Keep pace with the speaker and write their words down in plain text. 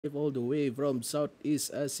all the way from Southeast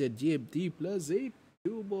Asia, GMT plus 8.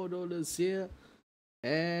 $2 more here.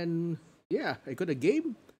 And yeah, I got a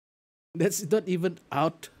game that's not even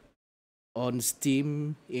out on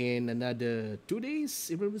Steam in another 2 days,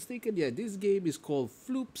 if I'm not mistaken. Yeah, this game is called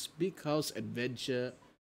Floop's Big House Adventure.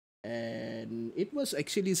 And it was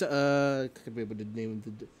actually, I can't remember the name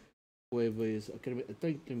of the whoever is, I'm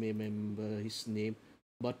trying to remember his name.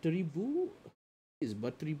 Buttery Boo? Is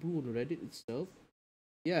Buttery Boo on Reddit itself?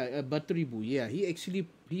 Yeah, Buttery Boo. Yeah, he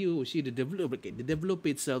or she, the developer, okay, the developer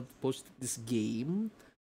itself posted this game.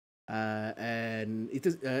 And it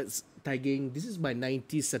is tagging, this is my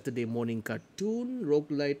 90s Saturday morning cartoon,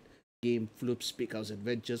 roguelite game, Floop Speak House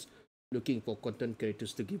Adventures. Looking for content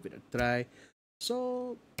creators to give it a try.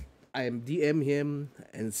 So I am DM him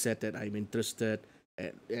and said that I'm interested,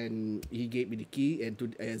 and he gave me the key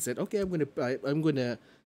and said, okay, I'm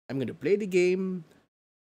gonna play the game,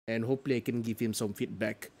 and hopefully I can give him some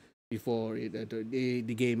feedback before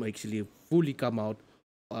the game actually fully come out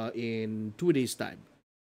in 2 days time.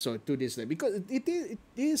 So 2 days time, because it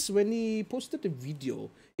is when he posted the video,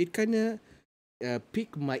 it kind of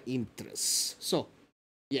piqued my interest. So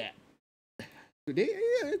yeah, today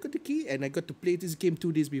yeah, I got the key and I got to play this game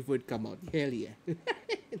 2 days before it come out. Hell yeah.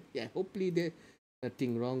 Yeah, hopefully there's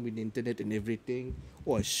nothing wrong with the internet and everything.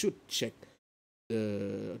 Oh, I should check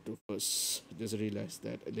the first. Just realized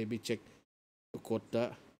that. Let me check the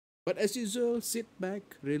quota. But as usual, sit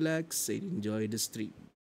back, relax, and enjoy the stream.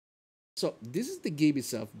 So this is the game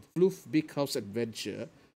itself, Floof Big House Adventure.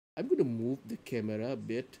 I'm gonna move the camera a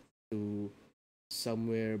bit to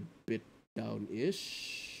somewhere bit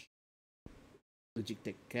down-ish.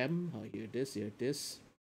 Logitech Cam. Oh, here it is. Here it is.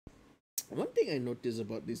 One thing I noticed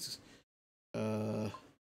about this uh,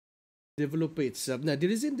 developer itself. Now,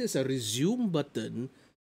 there isn't this a resume button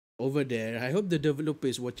over there. I hope the developer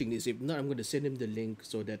is watching this. If not, I'm going to send him the link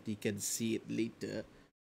so that he can see it later.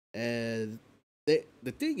 And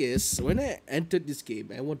the thing is, when I entered this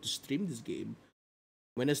game, I want to stream this game.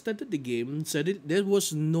 When I started the game, suddenly there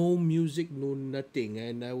was no music, no nothing,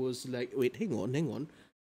 and I was like, "Wait, hang on.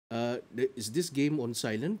 Is this game on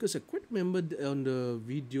silent?" Because I quite remember on the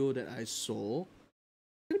video that I saw.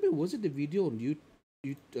 I don't remember, was it the video on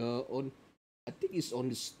on? I think it's on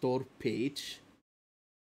the store page.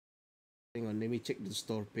 Hang on, let me check the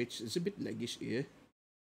store page. It's a bit laggish here.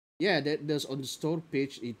 Yeah, there's on the store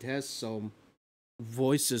page. It has some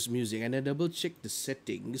voices music, and I double check the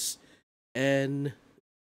settings, and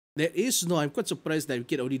there is no. I'm quite surprised that we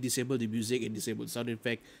can only disable the music and disable sound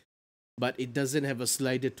effect, but it doesn't have a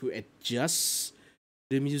slider to adjust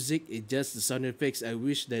the music. It just the sound effects. I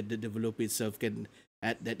wish that the developer itself can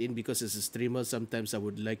add that in, because as a streamer, sometimes I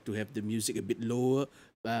would like to have the music a bit lower.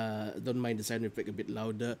 Don't mind the sound effect a bit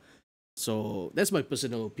louder. So that's my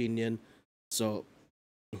personal opinion. So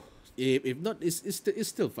if not, it's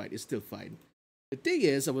still fine. It's still fine. The thing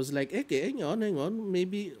is, I was like, okay, hang on,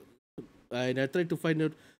 maybe, and I tried to find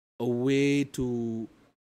out a way to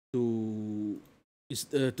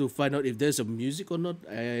to find out if there's a music or not.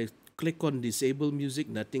 I click on disable music,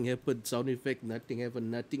 nothing happened. Sound effect, nothing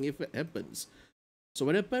happened. Nothing if it happens. So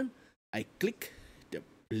what happened? I click the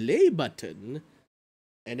play button,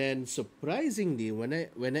 and then surprisingly, when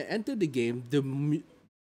I entered the game,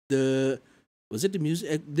 the was it the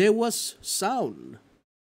music? There was sound.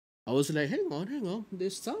 I was like, hang on,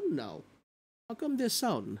 there's sound now. How come there's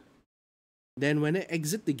sound? Then when I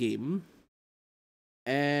exit the game,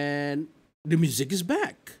 and the music is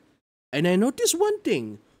back, and I noticed one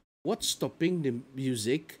thing: what's stopping the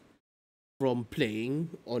music from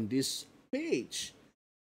playing on this page?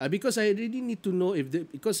 Because I really need to know if the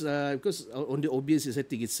because on the OBS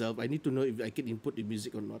setting itself, I need to know if I can input the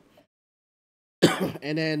music or not.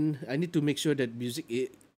 And then I need to make sure that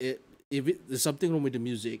if there's something wrong with the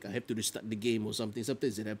music, I have to restart the game or something.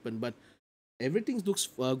 Sometimes it happen, but everything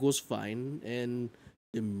goes fine, and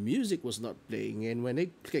the music was not playing. And when I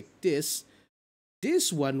clicked this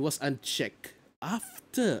one was unchecked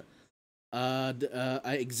after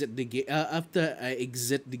I exit the game, after I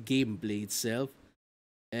exit the gameplay itself,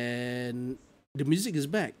 and the music is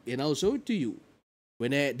back. And I'll show it to you.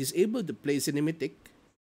 When I disable the play cinematic,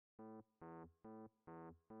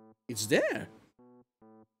 it's there.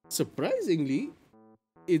 Surprisingly,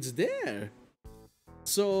 it's there.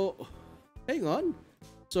 So, hang on.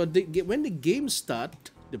 So when the game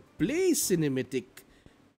start, the play cinematic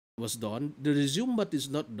was done. The resume button is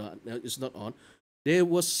not done. Is not on. There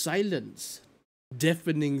was silence,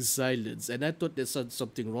 deafening silence, and I thought there's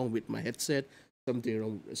something wrong with my headset, something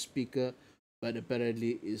wrong with the speaker, but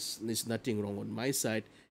apparently is nothing wrong on my side.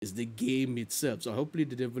 It's the game itself. So hopefully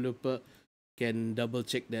the developer can double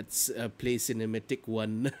check that's play cinematic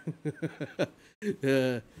one.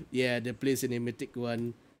 Yeah, the play cinematic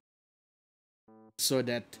one, so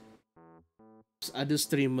that other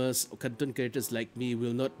streamers or content creators like me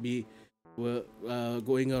will not be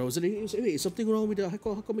going around saying, "Hey, wait, is something wrong with the how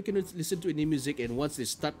come I cannot listen to any music?" And once they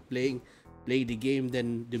start play the game,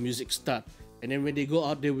 then the music start. And then when they go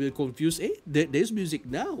out, they will confuse. Hey, there's music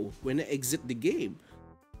now when I exit the game.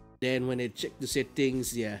 Then when I check the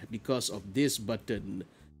settings, yeah, because of this button,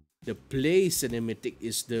 the play cinematic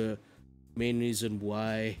is the main reason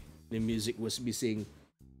why the music was missing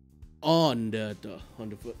on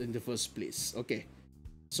in the first place. Okay,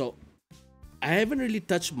 so I haven't really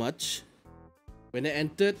touched much. When I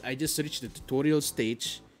entered, I just reached the tutorial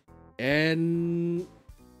stage, and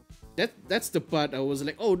that's the part I was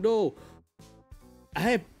like, oh no!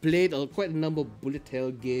 I have played quite a number of bullet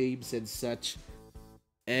hell games and such,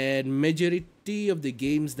 and majority of the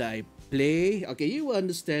games that I play, okay, you will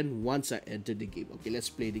understand once I enter the game. Okay, let's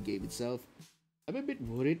play the game itself. I'm a bit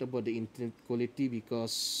worried about the internet quality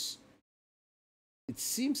because it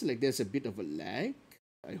seems like there's a bit of a lag.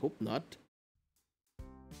 I hope not.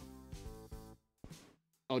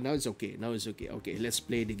 Oh, now it's okay. Now it's okay. Okay, let's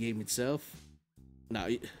play the game itself. Now,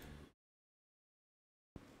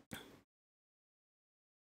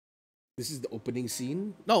 this is the opening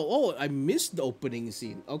scene. No, oh, I missed the opening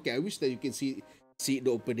scene. Okay, I wish that you can see the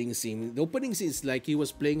opening scene. The opening scene is like he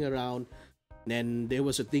was playing around, and there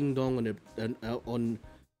was a ding dong on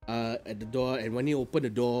at the door, and when he opened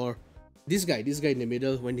the door, this guy in the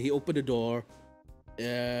middle, when he opened the door,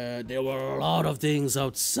 there were a lot of things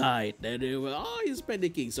outside, and they were, oh, he's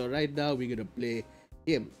panicking. So right now we're gonna play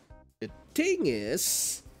him. The thing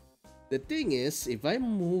is, if I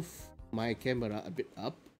move my camera a bit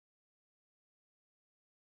up,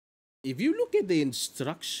 if you look at the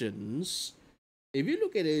instructions,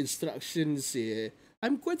 here,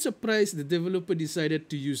 I'm quite surprised the developer decided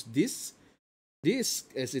to use this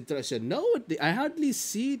as instruction. Nowadays, I hardly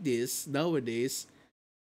see this nowadays.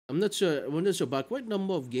 I'm not sure. But quite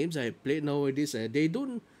number of games I play nowadays,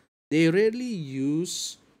 they rarely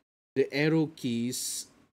use the arrow keys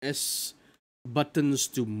as buttons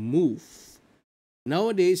to move.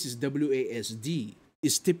 Nowadays, it's WASD.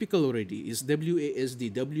 It's typical already. It's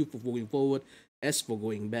WASD. W for going forward, S for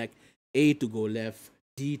going back, A to go left,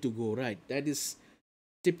 D to go right. That is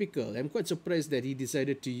typical. I'm quite surprised that he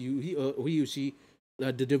decided to use, he or she,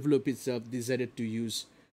 the developer itself decided to use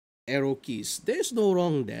arrow keys. There's no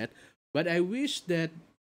wrong that, but I wish that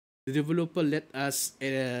the developer let us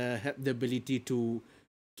have the ability to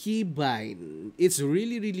keybind. It's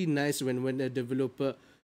really nice when a developer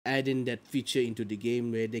add in that feature into the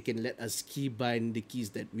game where they can let us keybind the keys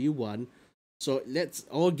that we want. So let's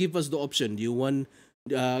all give us the option. Do you want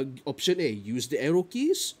option A, use the arrow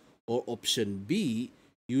keys, or option B,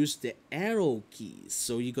 use the arrow keys?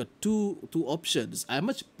 So you got two options. I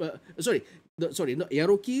much sorry, not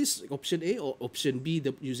arrow keys, option A, or option B,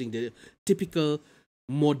 using the typical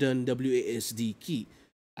modern WASD key.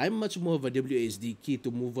 I'm much more of a WASD key to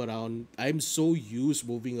move around. I'm so used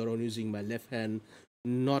moving around using my left hand,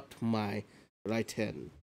 not my right hand.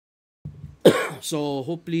 So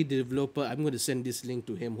hopefully the developer, I'm going to send this link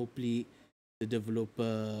to him. Hopefully the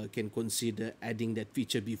developer can consider adding that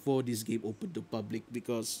feature before this game open to public,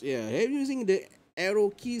 because yeah, using the arrow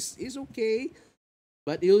keys is okay,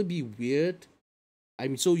 but it'll be weird.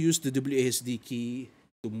 I'm so used to WASD key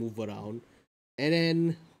to move around. And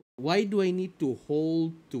then why do I need to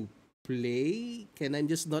hold to play? Can I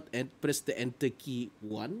just not press the enter key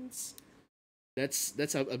once?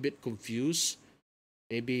 That's a bit confused.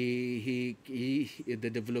 Maybe the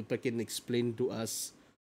developer can explain to us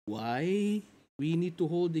why we need to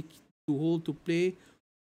hold to play,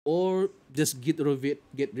 or just get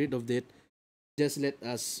rid of it. Just let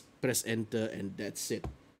us press enter and that's it.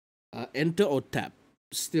 Enter or tap.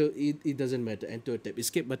 Still, it doesn't matter. Enter or tap.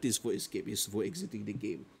 Escape button is for escape. Is for exiting the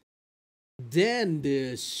game. Then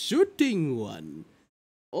the shooting one.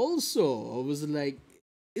 Also, I was like,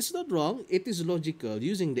 it's not wrong. It is logical.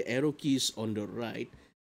 Using the arrow keys on the right,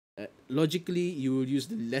 logically you will use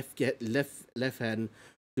the left hand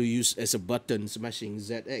to use as a button, smashing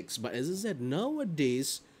ZX. But as I said,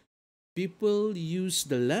 nowadays people use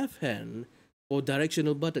the left hand for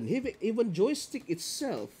directional button. Even joystick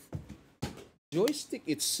itself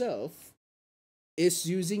is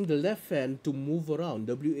using the left hand to move around,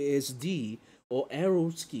 WASD or arrow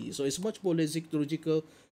key. So it's much more logical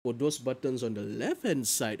for those buttons on the left hand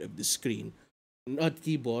side of the screen, not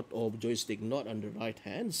keyboard or joystick, not on the right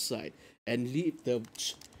hand side, and leave the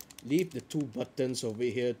two buttons over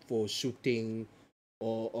here for shooting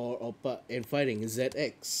or and firing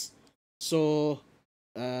ZX. So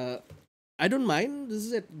uh, I don't mind. This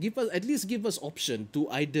is it. Give us at least give us option to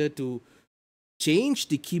either to change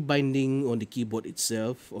the key binding on the keyboard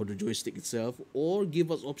itself or the joystick itself, or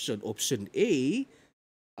give us option A,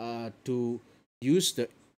 to use the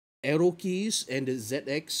arrow keys and the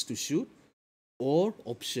ZX to shoot, or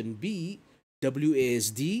option B,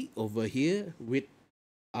 WASD over here with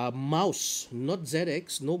a mouse, not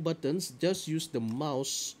ZX, no buttons, just use the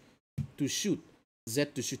mouse to shoot. Z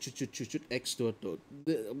to shoot, X to.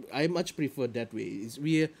 I much prefer that way.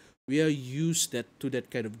 We are used to that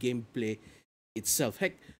kind of gameplay itself.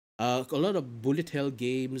 Heck, a lot of bullet hell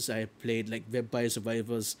games I played, like Vampire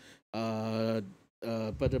Survivors. But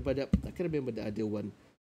I can't remember the other one.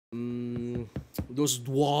 Those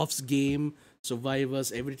dwarfs game,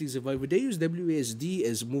 Survivors, everything Survivor. They use WASD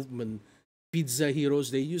as movement. Pizza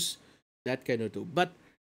Heroes, they use that kind of too. But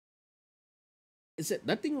is it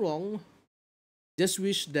nothing wrong? Just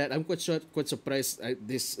wish that I'm quite surprised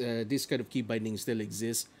this kind of key binding still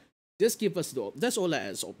exists. Just give us that's all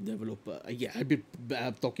I ask of developer. Yeah, I've been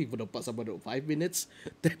talking for the past about 5 minutes,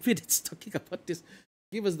 10 minutes talking about this.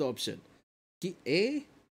 Give us the option. Key A,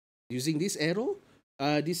 using this arrow,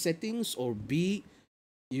 these settings, or B,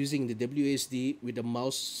 using the WASD with the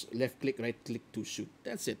mouse left click, right click to shoot.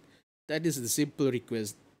 That's it. That is the simple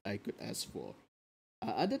request I could ask for.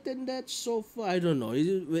 Other than that, so far, I don't know.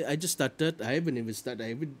 I just started. I haven't even started.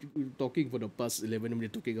 I've been talking for the past 11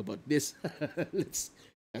 minutes talking about this. let's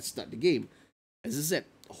let's start the game. As I said,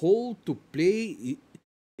 hold to play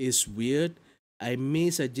is weird. I may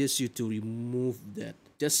suggest you to remove that.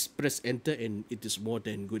 Just press enter and it is more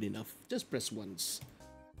than good enough. Just press once.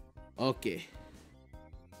 Okay.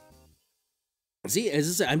 See, as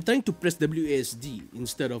I said, I'm trying to press WASD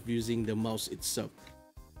instead of using the mouse itself.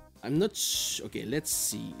 I'm not okay, let's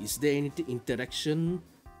see. Is there any interaction?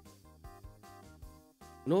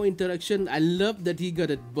 No interaction. I love that he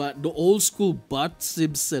got it, but the old school Bart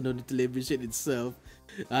Simpson on the television itself.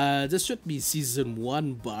 This should be season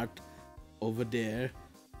 1 Bart over there.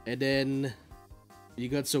 And then we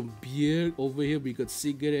got some beer over here. We got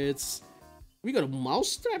cigarettes. We got a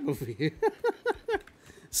mousetrap over here.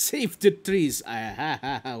 Save the trees.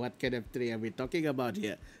 What kind of tree are we talking about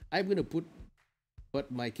here? I'm gonna put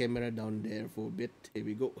my camera down there for a bit. Here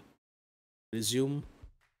we go. Resume.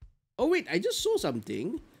 Oh wait, I just saw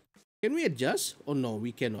something. Can we adjust? Oh no,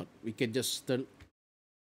 we cannot. We can just turn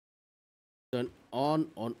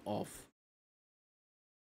on off.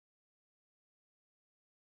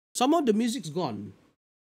 Somehow the music's gone.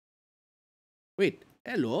 Wait,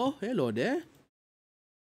 hello there.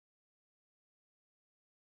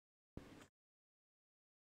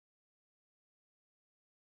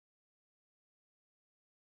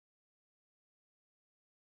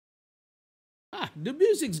 The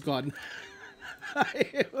music's gone.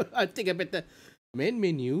 I think I better main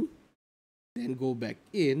menu, then go back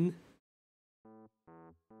in.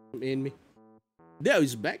 There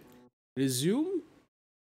is back. Resume.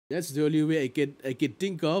 That's the only way I can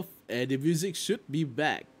think of, and the music should be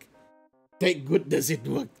back. Thank goodness it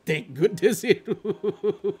worked. Thank goodness it worked.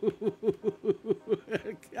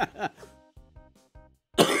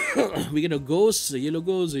 We got a ghost, a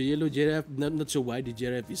yellow giraffe. Not sure why the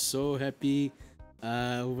giraffe is so happy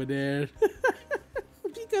over there.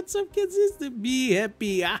 We got some kids to be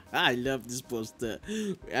happy. I love this poster.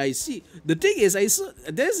 I see. The thing is, I saw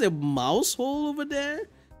there's a mouse hole over there,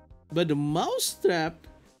 but the mouse trap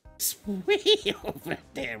is way over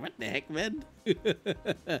there. What the heck, man?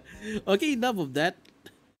 Okay, enough of that.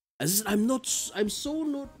 I'm so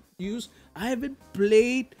not used. I haven't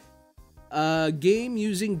played a game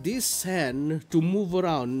using this hand to move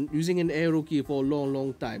around using an arrow key for a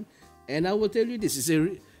long time. And I will tell you this is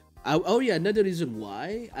another reason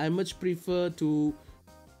why I much prefer to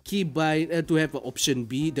to have an option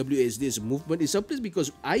B, WSD as movement, is simply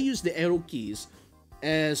because I use the arrow keys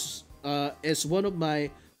as one of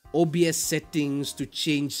my OBS settings to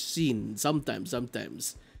change scene. Sometimes I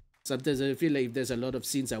feel like if there's a lot of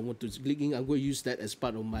scenes I want to click in, I'm going to use that as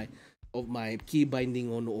part of my key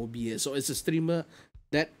binding on OBS. So as a streamer,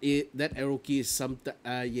 that arrow key is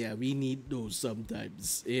we need those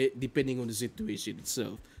sometimes, depending on the situation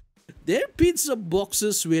itself. There are pizza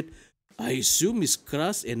boxes with, I assume, is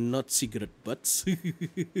crust and not cigarette butts.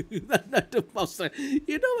 Not the mousetrap.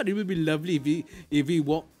 You know what? It would be lovely if we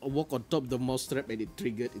walk on top of the mousetrap and it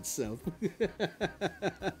triggered itself.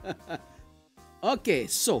 Okay,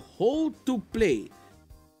 so hold to play.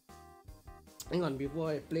 Hang on,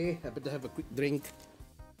 before I play, I better have a quick drink.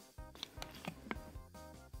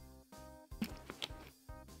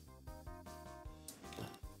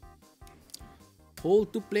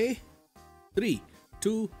 Hold to play. 3,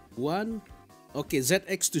 2, One. Okay,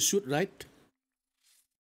 ZX to shoot, right?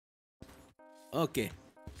 Okay.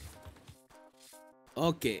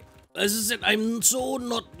 Okay. As I said, I'm so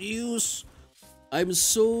not used. I'm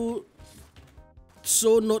so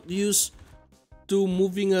not used to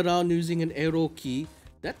moving around using an arrow key.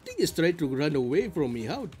 That thing is trying to run away from me.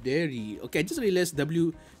 How dare he? Okay, I just realized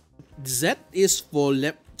Z is for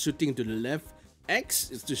left, shooting to the left.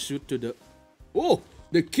 X is to shoot to the... Oh,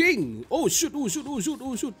 the king! Oh, shoot, oh, shoot, oh, shoot,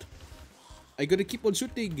 oh, shoot. I gotta keep on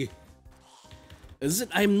shooting. As I said,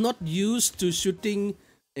 I'm not used to shooting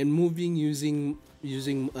and moving using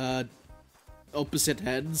opposite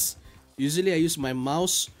hands. Usually I use my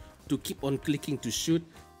mouse to keep on clicking to shoot,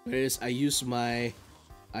 whereas I use my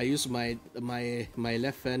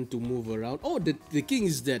left hand to move around. Oh, the king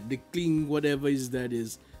is dead. The king, whatever is that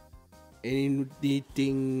is.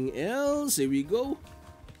 Anything else? Here we go.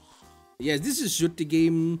 Yes, this is shoot the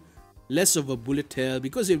game, less of a bullet hell,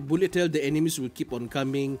 because if bullet hell, the enemies will keep on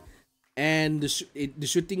coming, and the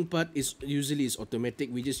shooting part is usually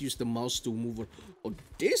automatic. We just use the mouse to move. Oh,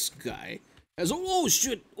 this guy has... Oh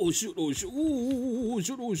shoot! Oh shoot! Oh shoot! Oh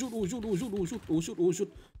shoot! Oh shoot! Oh shoot! Oh shoot! Oh shoot! Oh shoot! Oh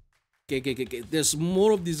shoot! Okay. There's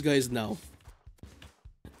more of these guys now.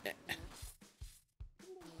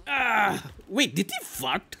 Ah! Wait, did he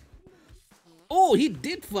fart? Oh, he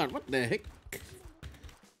did fart. What the heck?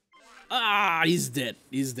 Ah, he's dead.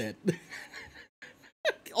 He's dead.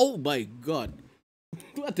 Oh my god.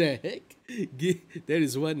 What the heck? That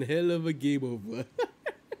is one hell of a game over.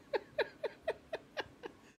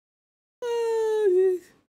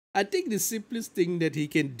 I think the simplest thing that he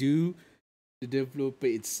can do, the developer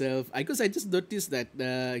itself, because I just noticed that,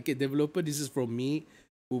 okay, developer, this is from me,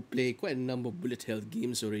 who play quite a number of bullet hell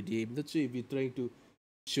games already. I'm not sure if you're trying to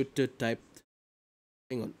shooter type.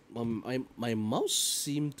 Hang on, my mouse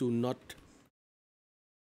seemed to not...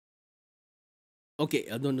 Okay,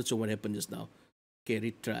 I'm not sure what happened just now.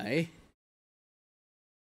 Okay, retry.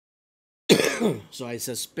 So I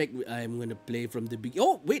suspect I'm gonna play from the beginning.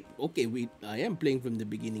 Oh wait, okay, wait. I am playing from the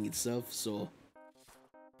beginning itself. So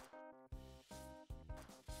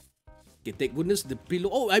okay, thank goodness the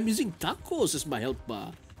pillow. Oh, I'm using tacos as my health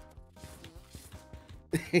bar.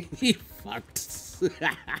 He farts.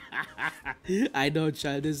 I know,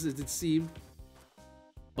 childish as it seemed,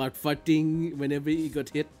 but farting whenever he got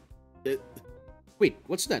hit. Wait,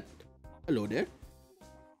 what's that? Hello there.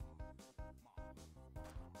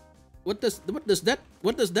 What does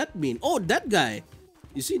that mean? Oh, that guy.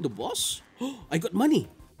 Is he the boss? Oh, I got money.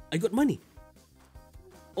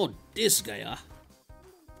 Oh, this guy, ah.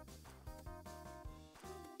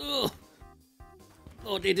 Oh,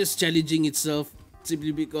 it is challenging itself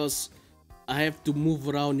simply because I have to move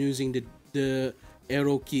around using the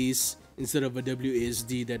arrow keys instead of a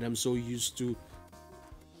WASD that I'm so used to.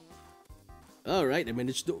 Alright, I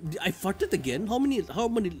managed to... I farted again? How many...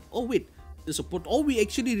 Oh wait, the support... Oh, we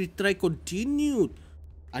actually retry continued.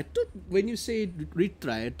 I thought when you say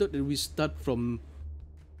retry, I thought that we start from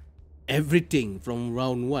everything from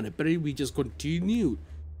round 1. Apparently we just continued.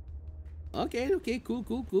 Okay, cool.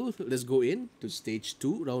 Let's go in to stage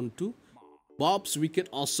 2, round 2. Bob's Wicked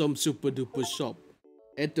Awesome Super Duper Shop.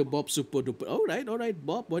 Enter Bob Super Duper... Alright,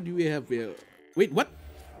 Bob, what do we have here? Wait, what?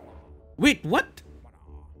 Wait, what?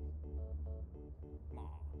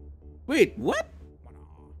 Wait, what?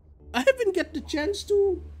 I haven't got the chance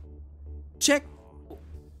to check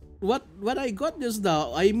what I got just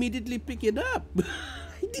now. I immediately pick it up.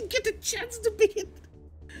 I didn't get a chance to pick it.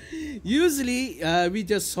 Usually, we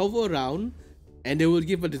just hover around and they will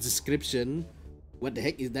give us a description. What the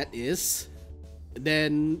heck is that is?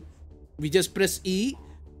 Then we just press E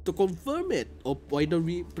to confirm it. Or why don't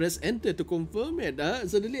we press enter to confirm it?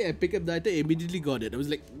 Suddenly I pick up the item, immediately got it. I was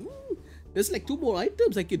like, there's like 2 more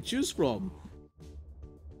items I can choose from.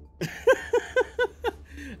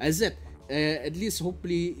 I said, at least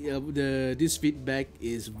hopefully this feedback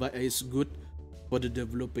is good for the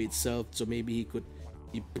developer itself, so maybe he could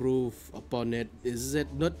improve upon it. Is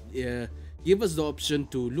that not give us the option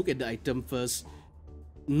to look at the item first,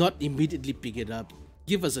 not immediately pick it up.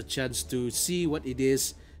 Give us a chance to see what it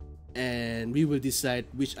is, and we will decide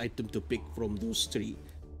which item to pick from those 3.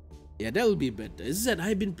 Yeah, that will be better. Is that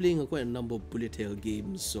I've been playing quite a number of bullet hell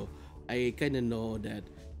games, so I kind of know that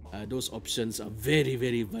those options are very,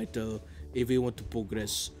 very vital if we want to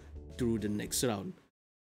progress through the next round.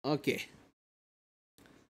 Okay.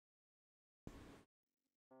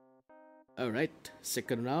 Alright,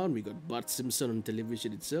 second round, we got Bart Simpson on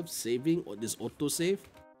television itself, saving on this autosave.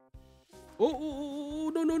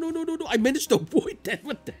 Oh, no, I managed to avoid that.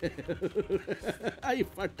 What the hell? I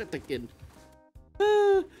farted again.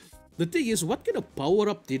 The thing is, what kind of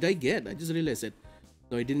power-up did I get? I just realized that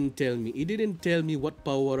No, he didn't tell me. He didn't tell me what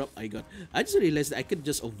power up I got. I just realized that I could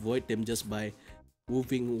just avoid them just by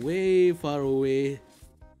moving way far away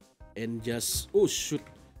and just oh shoot.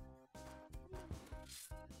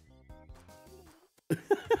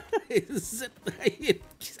 Is it-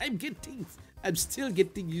 I'm getting I'm still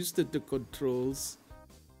getting used to the controls.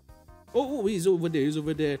 Oh, he's over there. He's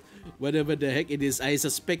over there. Whatever the heck it is, I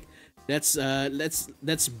suspect that's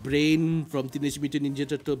Brain from Teenage Mutant Ninja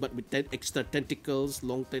Turtle, but with extra tentacles,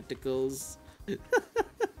 long tentacles.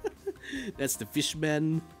 That's the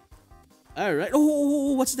Fishman. All right.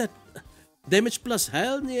 Oh, what's that? Damage plus.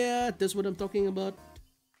 Hell yeah, that's what I'm talking about.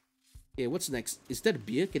 Okay, what's next? Is that a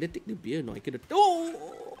beer? Can I take the beer? No, I cannot.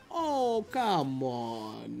 Oh, come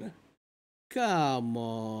on. Come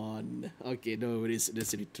on. Okay, no worries.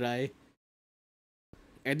 Let's retry.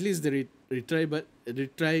 At least the retry, but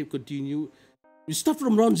retry continue. You start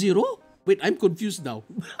from round zero? Wait, I'm confused now.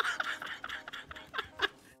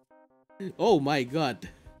 Oh my god.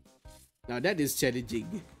 Now that is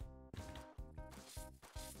challenging.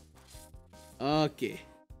 Okay.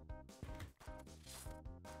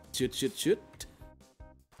 Shoot.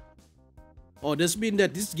 Oh, that's mean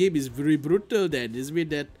that this game is very brutal then. This mean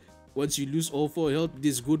that once you lose all 4 health,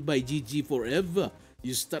 this goodbye GG forever.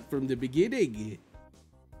 You start from the beginning.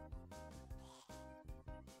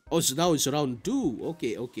 Oh, so now it's round 2.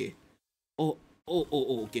 Okay. Oh,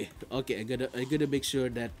 okay. Okay, I gotta make sure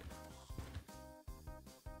that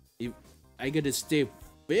if I gotta stay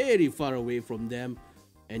very far away from them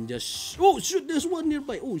and just oh shoot, there's one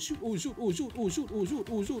nearby. Oh shoot.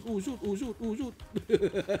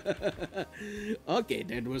 Okay,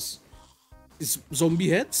 that was this zombie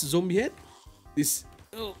head. This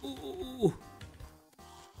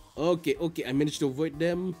Okay, I managed to avoid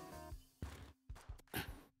them.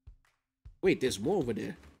 Wait, there's more over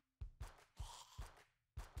there.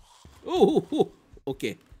 Oh,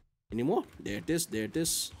 okay. Any more? There it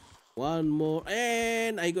is. One more,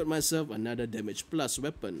 and I got myself another damage plus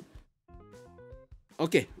weapon.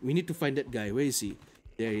 Okay, we need to find that guy. Where is he?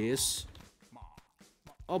 There he is.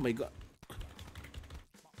 Oh my god.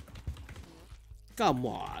 Come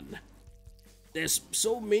on. There's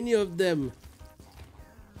so many of them.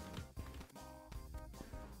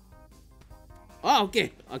 Oh, okay.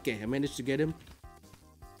 I managed to get him.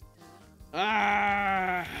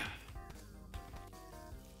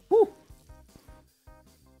 Whew.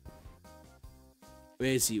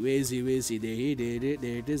 Where is he? There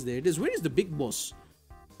it is. Where is the big boss?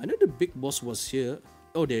 I know the big boss was here.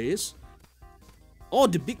 Oh, there he is. Oh,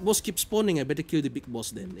 the big boss keeps spawning. I better kill the big boss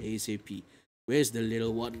then. ASAP. Where's the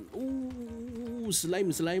little one? Ooh,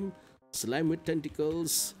 slime. Slime with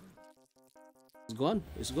tentacles. It's gone.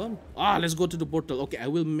 Let's go to the portal. Okay, I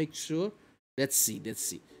will make sure. Let's see.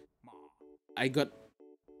 I got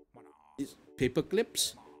these paper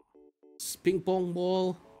clips. Ping pong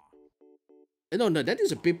ball. No, that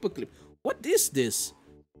is a paper clip. What is this?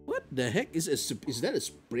 What the heck is that a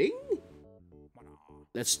spring?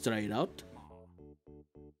 Let's try it out.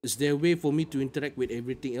 Is there a way for me to interact with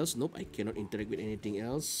everything else? Nope, I cannot interact with anything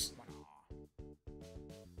else.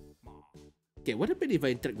 Okay, what happens if I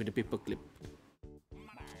interact with the paper clip?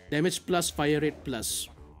 Damage plus, fire rate plus.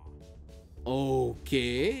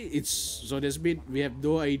 Okay, so that's mean we have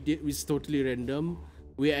no idea. It's totally random.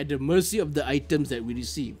 We are at the mercy of the items that we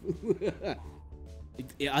receive.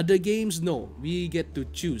 In other games, no, we get to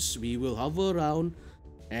choose. We will hover around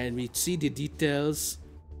and we see the details.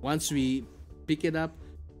 Once we pick it up,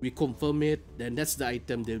 we confirm it, then that's the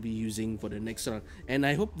item they'll be using for the next round. And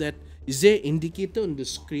I hope that is there indicator on the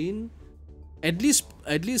screen. At least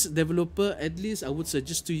developer, I would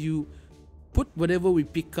suggest to you, put whatever we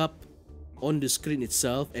pick up on the screen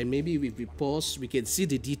itself, and maybe if we pause, we can see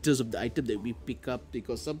the details of the item that we pick up,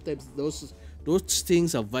 because sometimes those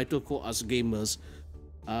things are vital for us gamers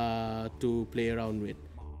to play around with.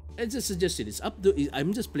 I just suggest it. It's up to.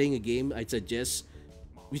 I'm just playing a game. I suggest,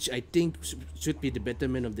 which I think should be the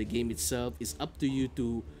betterment of the game itself. It's up to you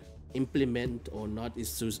to implement or not.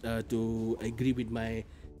 Is to agree with my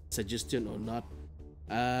suggestion or not.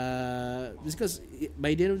 Because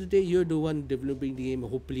by the end of the day, you're the one developing the game.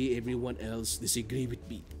 Hopefully, everyone else disagree with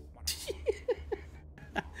me.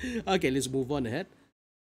 Okay, let's move on ahead.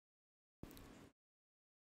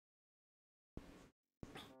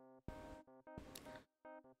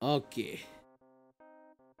 Okay.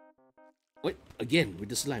 Wait, again with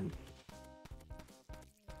the slime.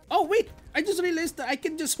 Oh wait, I just realized that I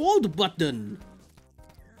can just hold the button.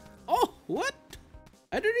 Oh, what?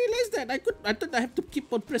 I didn't realize that. I thought I have to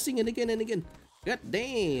keep on pressing it again and again. God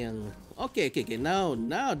damn. Okay. Now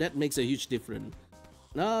that makes a huge difference.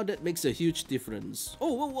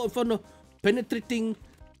 Oh, I found penetrating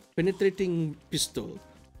pistol.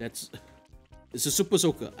 It's a super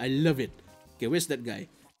soaker. I love it. Okay, where's that guy?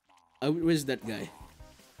 Where's that guy?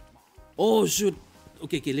 Oh shoot.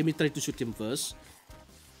 Okay, let me try to shoot him first.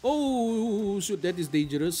 Oh shoot, that is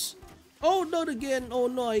dangerous. Oh, not again. Oh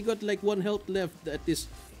no, I got like 1 health left. That is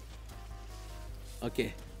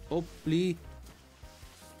okay. Hopefully,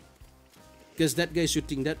 because that guy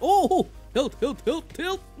shooting that. Oh, health.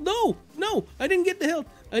 No, I didn't get the health.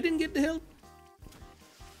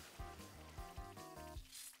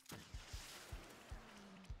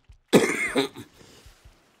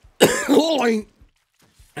 Oh,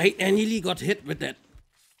 I nearly got hit with that.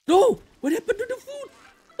 No, what happened to the food?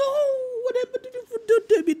 No, what happened to the food? Don't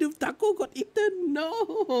tell me the taco got eaten. No,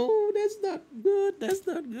 that's not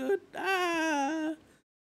good. Ah,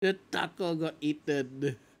 the taco got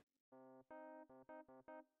eaten.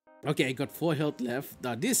 Okay, I got 4 health left.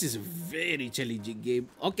 Now this is a very challenging game.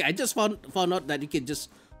 Okay, I just found out that you can just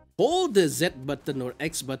hold the Z button or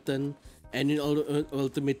X button and you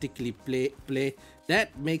automatically play.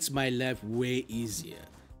 That makes my life way easier.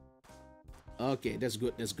 Okay, that's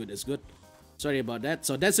good. Sorry about that.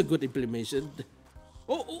 So that's a good implementation.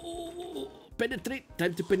 Oh, penetrate.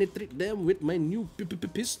 Time to penetrate them with my new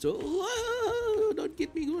pistol. Ah, don't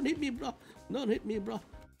hit me, bro. Don't hit me, bro.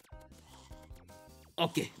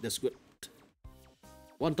 Okay, that's good.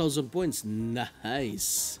 1,000 points.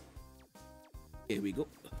 Nice. Here we go.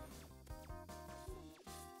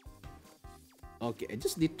 Okay, I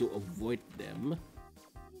just need to avoid them.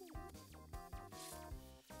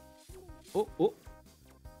 Oh.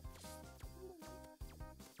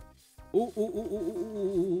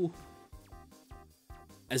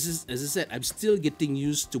 As I said, I'm still getting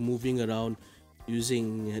used to moving around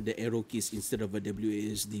using the arrow keys instead of a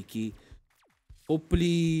WASD key.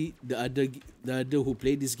 Hopefully, the other who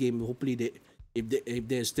play this game, hopefully if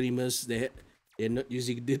they're streamers, they're not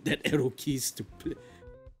using that arrow keys to play.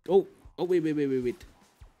 Oh, wait.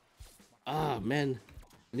 Ah, man.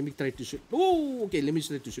 Let me try to shoot. Oh, okay. Let me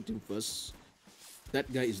try to shoot him first. That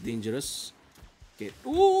guy is dangerous. Okay.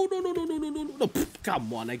 Oh, no.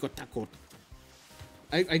 Come on, I got tackled.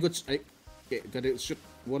 Okay, gotta shoot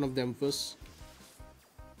one of them first.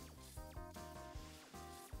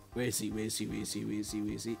 Where is he?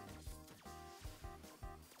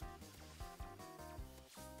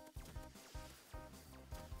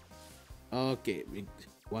 Okay,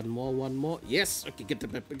 one more. Yes. Okay, get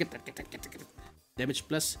that. Damage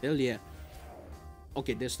plus. Hell yeah.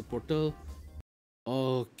 Okay, there's the portal.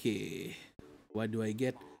 Okay, what do I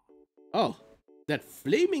get? Oh, that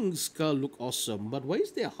flaming skull look awesome, but why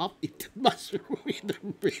is there a half-eaten mushroom in the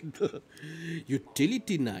middle?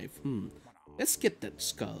 Utility knife. Let's get that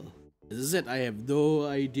skull. As I said, I have no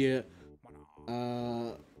idea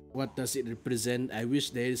what does it represent. I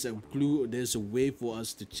wish there is a clue, there's a way for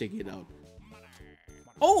us to check it out.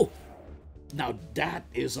 Oh! Now that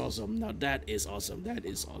is awesome.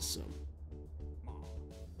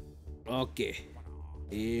 Okay.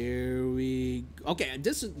 Here we go. Okay,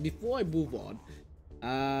 just before I move on,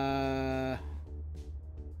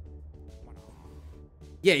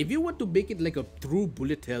 yeah, if you want to make it like a true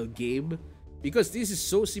bullet hell game, because this is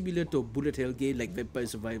so similar to a bullet hell game like Vampire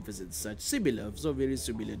Survivors and such, very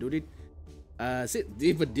similar, don't it?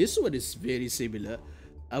 Even this one is very similar.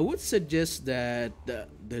 I would suggest that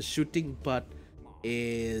the shooting part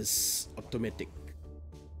is automatic.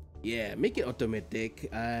 Yeah, make it automatic.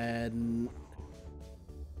 And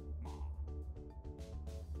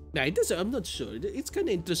yeah, it is, I'm not sure. It's kind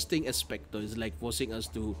of interesting aspect though. It's like forcing us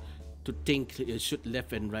to think, shoot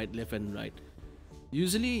left and right.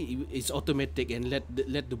 Usually it's automatic and let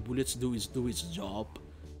the bullets do its job,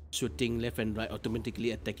 shooting left and right,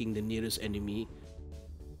 automatically attacking the nearest enemy.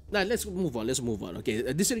 Now let's move on. Okay,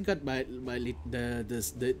 disregard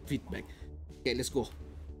the feedback. Okay, let's go.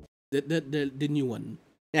 The new one.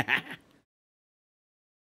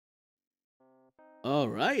 All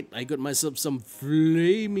right, I got myself some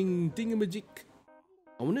flaming thingamajig.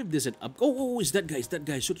 I wonder if there's an up. Oh, it's that guy.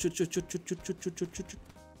 Shoot.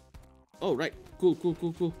 All right, cool.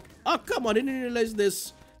 Oh, come on, I didn't realize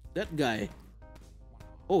this. That guy.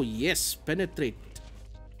 Oh yes, penetrate.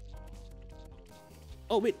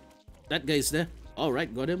 Oh wait, that guy is there. All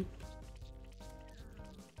right, got him.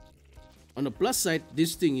 On the plus side,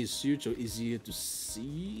 this thing is huge, so easier to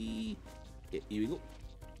see. Okay, here we go.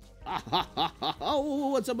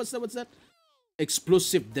 Oh, what's that?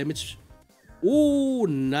 Explosive damage. Oh,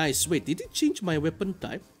 nice. Wait, did it change my weapon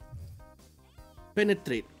type?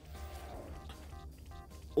 Penetrate.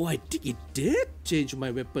 Oh, I think it did change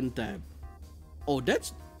my weapon type. Oh,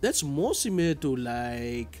 that's more similar to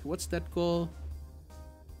like, what's that called?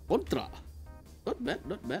 Contra. Not bad,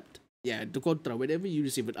 not bad. Yeah, to contra, whenever you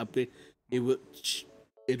receive an upgrade, it will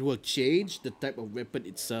it will change the type of weapon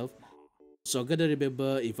itself. So I gotta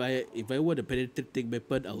remember if I want a penetrating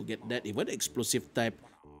weapon, I'll get that. If I want an explosive type,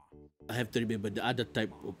 I have to remember the other type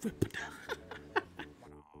of weapon.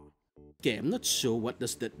 Okay, I'm not sure what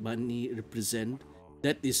does that money represent.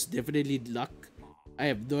 That is definitely luck. I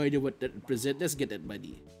have no idea what that represents. Let's get that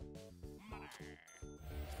money.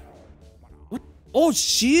 What? Oh,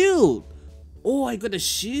 shield! Oh, I got a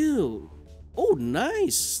shield. Oh,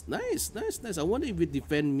 nice, nice, nice, nice. I wonder if it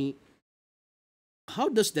defend me. How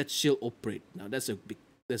does that shield operate? Now that's a good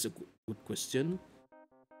question.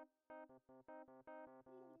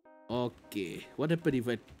 Okay, what happened if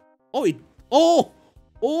I? Oh, it. Oh,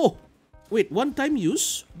 oh. Wait, one time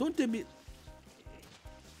use? Don't tell me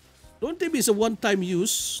it's a one time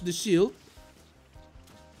use. The shield.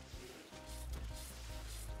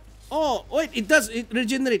 Oh, wait, it does. It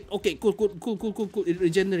regenerate. Okay, cool, cool, cool, cool, cool, cool. It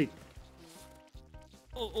regenerate.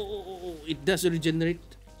 Oh, oh, oh, oh, oh. It does regenerate.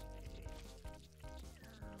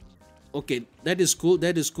 Okay, that is cool.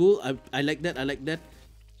 That is cool. I like that. I like that.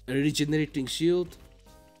 A regenerating shield.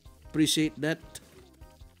 Appreciate that.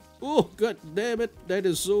 Oh, god damn it. That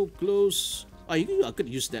is so close. Oh, I could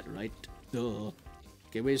use that, right? Duh.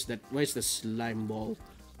 Okay, where's that? Where's the slime ball?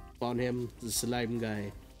 Found him, the slime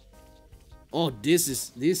guy. Oh, this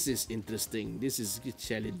is interesting. This is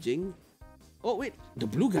challenging. Oh wait, the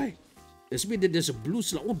blue guy. Let's mean that there's a blue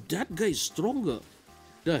slime. Oh, that guy is stronger.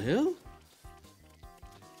 The hell?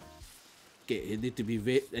 Okay, I need to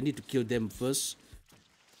I need to kill them first.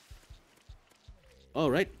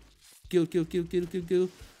 All right, kill, kill, kill, kill, kill, kill.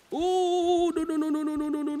 Oh no no no no no no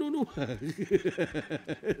no no no no!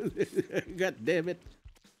 God damn it!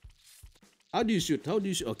 How do you shoot? How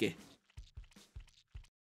do you shoot? Okay.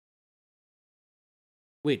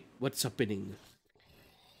 Wait, what's happening?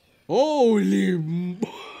 Holy!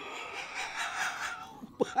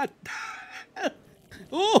 What?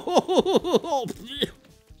 Oh!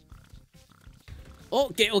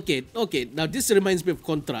 Okay, okay, okay. Now this reminds me of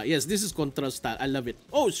Contra. Yes, this is Contra style. I love it.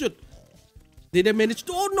 Oh shoot! Did I manage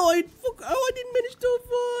to? Oh no! I didn't manage to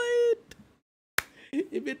avoid.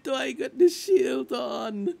 Even though I got the shield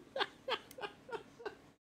on.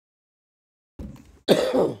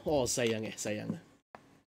 Oh, sayang eh, sayang.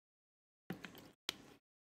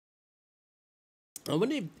 I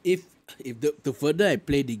wonder if the further I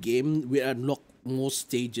play the game, we unlock more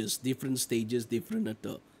stages, different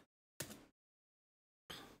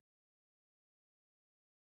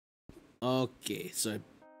Okay, so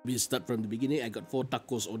we start from the beginning. I got 4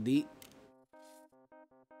 tacos only.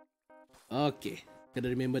 Okay, gotta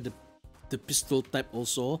remember the pistol type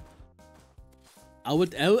also. I'll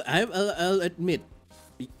admit,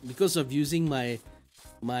 because of using my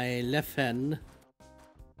left hand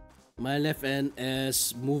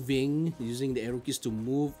as moving, using the arrow keys to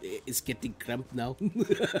move, it's getting cramped now.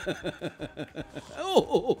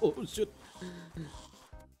 Oh, shoot.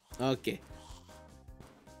 Okay.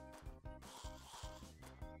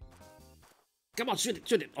 Come on, shoot it,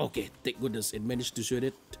 shoot it. Okay, thank goodness it managed to shoot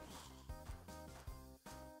it.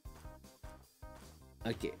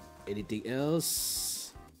 Okay, anything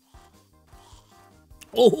else?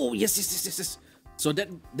 Oh, yes, yes, yes, yes, yes. So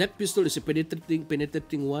that pistol is a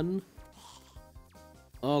penetrating one.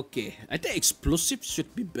 Okay, I think explosive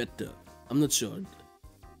should be better. I'm not sure.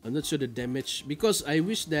 I'm not sure the damage, because I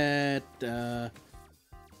wish that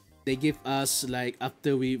they give us, like,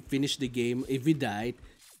 after we finish the game, if we died,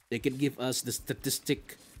 they can give us the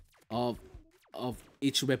statistic of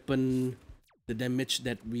each weapon, the damage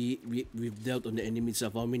that we've dealt on the enemies,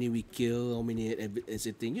 of how many we kill, how many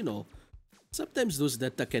everything. You know, sometimes those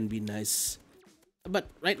data can be nice, but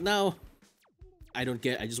right now I don't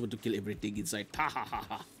care. I just want to kill everything inside. Ha ha ha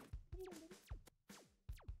ha.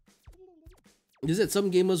 Is that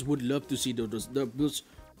some gamers would love to see those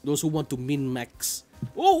who want to min max.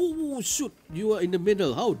 Oh shoot! You are in the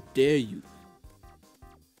middle. How dare you!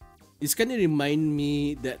 It's kind of remind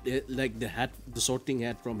me that like the sorting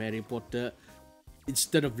hat from Harry Potter.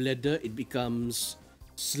 Instead of leather, it becomes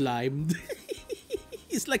slimed.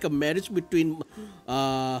 It's like a marriage between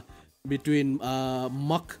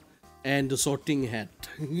Muck and the sorting hat.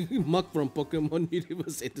 Muck from Pokemon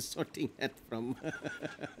Universe and the sorting hat from.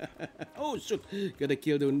 Oh shoot! Gotta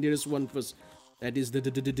kill the nearest one first. That is the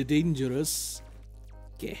dangerous.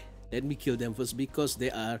 Okay, let me kill them first, because they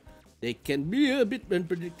can be a bit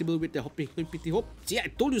unpredictable with the hoppity hop. See, I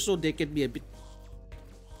told you so. They can be a bit.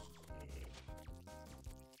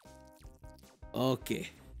 Okay,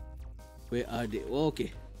 where are they?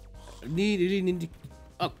 Okay, need.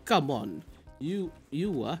 Oh come on, you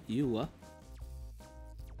are.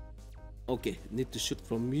 Okay, need to shoot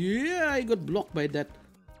from here. I got blocked by that.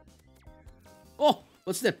 Oh,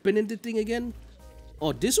 what's that penalty thing again?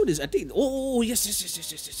 Oh, this one is, I think. Oh, yes, yes, yes,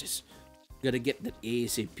 yes, yes, yes, yes. Gotta get that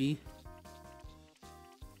ASAP.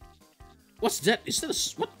 What's that? Is that a,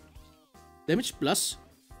 what? Damage plus?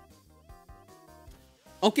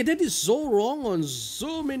 Okay, that is so wrong on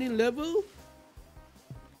so many level.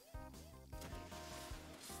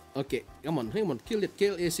 Okay, come on, kill it,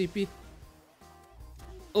 kill ACP.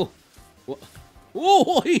 Oh,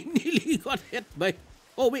 oh, he nearly got hit by.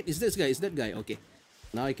 Oh wait, is this guy? Is that guy? Okay,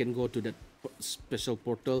 now I can go to that special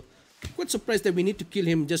portal. Quite surprised that we need to kill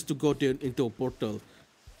him just to go to into a portal.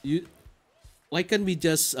 You, why can't we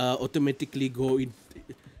just automatically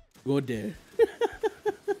go there?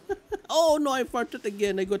 Oh no, I farted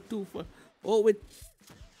again. I got too far. Oh wait.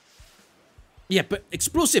 Yeah, but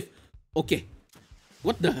explosive. Okay.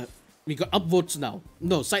 What the? We got upvotes now.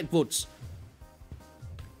 No, side votes.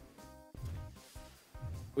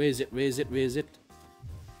 Where is it? Where is it? Where is it?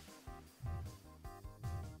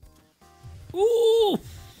 Ooh!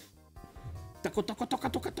 Taco, taco, taco,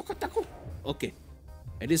 taco, taco, taco. Okay.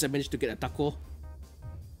 At least I managed to get a taco.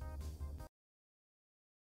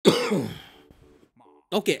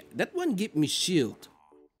 Okay, that one gave me shield.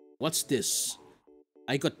 What's this?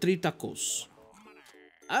 I got 3 tacos.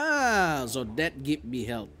 Ah, so that gives me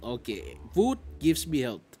health. Okay, food gives me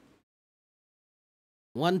health.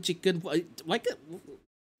 1 chicken. Why can't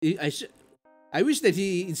I wish that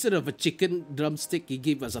he, instead of a chicken drumstick, he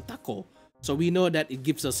gave us a taco. So we know that it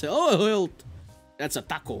gives us health. That's a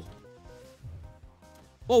taco.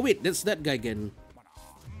 Oh wait, that's that guy again.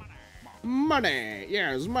 Money,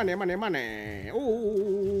 yes, money, money, money.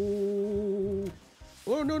 Oh,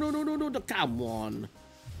 oh no, no, no, no, no, come on.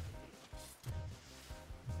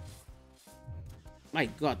 My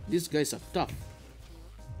God, these guys are tough.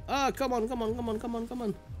 Ah, come on, come on, come on, come on, come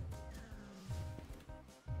on.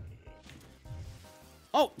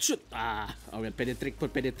 Oh, shoot. Ah, oh, well, penetrate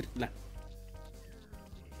lah.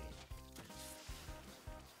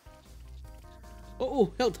 Oh,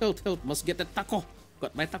 oh, health, health, health. Must get that taco.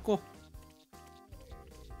 Got my taco.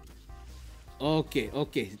 Okay,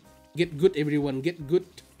 okay. Get good, everyone. Get good.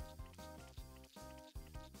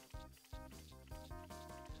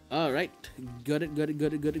 Alright. Got it, got it,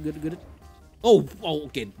 got it, got it, got it, got it. Oh, oh,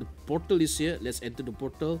 okay. The portal is here. Let's enter the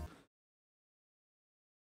portal.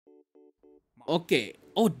 Okay.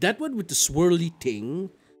 Oh, that one with the swirly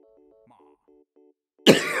thing.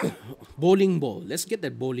 Bowling ball. Let's get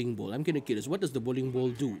that bowling ball. I'm kind of curious. What does the bowling ball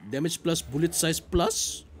do? Damage plus, bullet size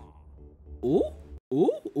plus? Oh,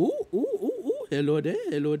 oh, oh, oh, oh, oh. Hello there,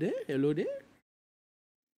 hello there, hello there.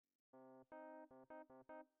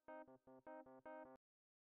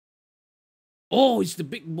 Oh, it's the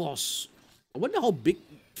big boss. I wonder how big.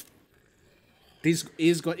 He's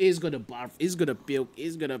gonna barf. He's gonna puke.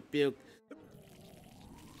 He's gonna puke.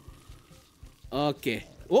 Okay.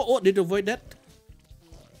 Oh, oh, did you avoid that?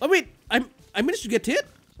 Oh wait, I managed to get hit.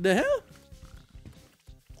 The hell?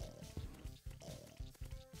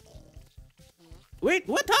 Wait,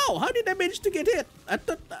 what? How? How did I manage to get hit? I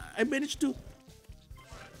thought I managed to.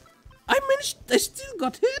 I still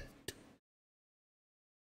got hit.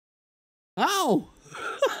 How?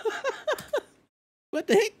 What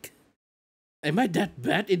the heck? Am I that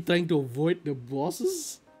bad in trying to avoid the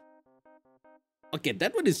bosses? Okay,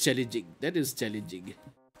 that one is challenging. That is challenging.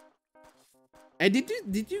 And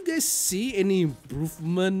did you guys see any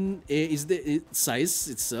improvement? Is the size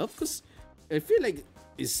itself? Because I feel like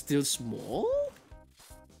it's still small.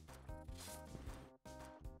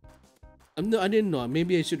 No, I didn't know.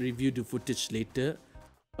 Maybe I should review the footage later.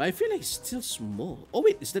 But I feel like it's still small. Oh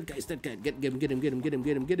wait, it's that guy. It's that guy. Get him, get him, get him, get him,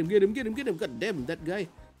 get him, get him, get him, get him, get him. God damn, that guy.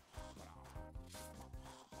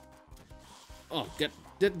 Oh,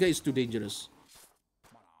 that guy is too dangerous.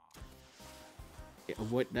 Okay,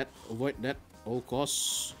 avoid that. Avoid that. All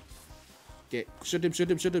costs. Okay, shoot him, shoot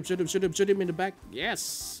him, shoot him, shoot him, shoot him, shoot him in the back.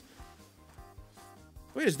 Yes.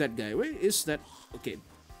 Where is that guy? Where is that? Okay,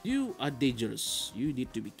 you are dangerous. You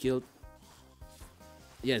need to be killed.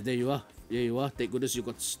 Yes, there you are. There you are. Thank goodness you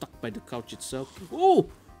got stuck by the couch itself. Oh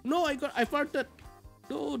no! I farted.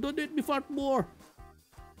 No, don't let me fart more.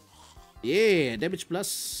 Yeah, damage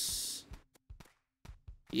plus.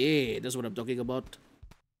 Yeah, that's what I'm talking about.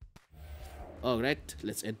 Alright,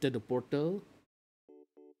 let's enter the portal.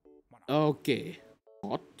 Okay.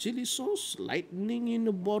 Hot chili sauce? Lightning in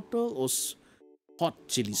a bottle? Or hot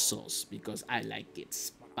chili sauce? Because I like it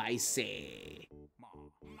spicy.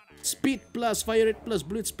 Speed plus, fire rate plus,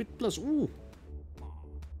 bullet speed plus. Ooh.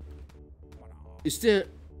 Is there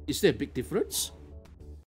a big difference?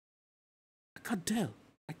 I can't tell.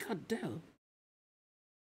 I can't tell.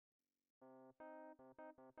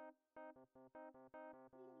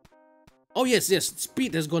 Oh yes, yes,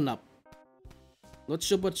 speed has gone up. Not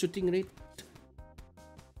sure about shooting rate,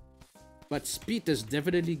 but speed has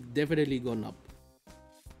definitely gone up.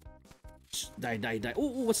 Die, die, die.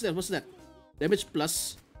 Oh, what's that? What's that? Damage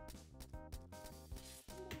plus.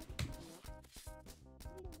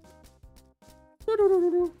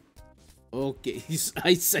 Okay, his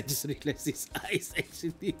eyes, I just realized his eyes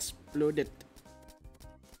actually exploded.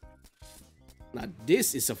 Now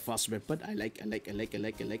this is a fast weapon. I like.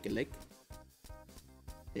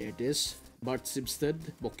 There it is. Bart Simpson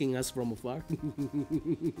mocking us from afar.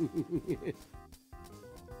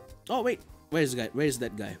 Oh wait, where is the guy? Where is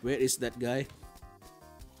that guy? Where is that guy?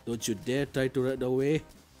 Don't you dare try to run away.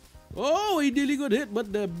 Oh, he nearly got hit, but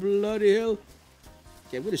the bloody hell.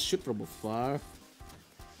 Okay, I'm gonna shoot from afar.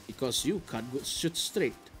 Because you can't go shoot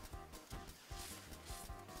straight.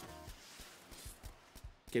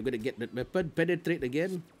 Okay, I'm gonna get that weapon. Penetrate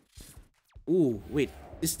again. Ooh, wait.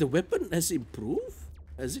 Is the weapon has improved?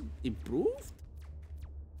 Has it improved?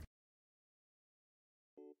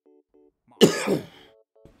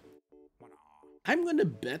 I'm gonna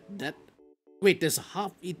bet that. Wait, there's a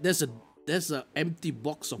half. There's a empty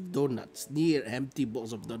box of donuts near empty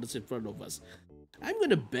box of donuts in front of us. I'm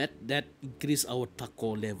gonna bet that increase our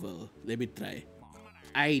taco level. Let me try.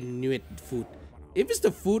 I knew it. Food. If it's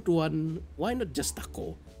the food one, why not just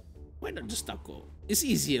taco? Why not just taco? It's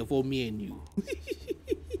easier for me and you.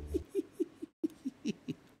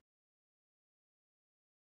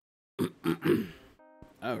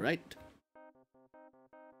 All right.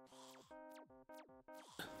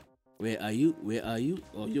 Where are you? Where are you?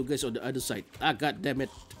 Oh, you guys on the other side. Ah, god damn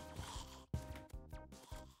it.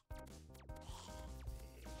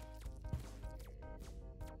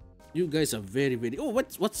 You guys are very. Oh,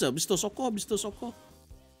 what's up, Mr. Soko? Mr. Soko?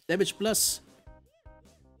 Damage plus.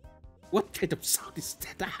 What kind of sound is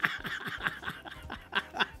that?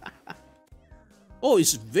 Oh,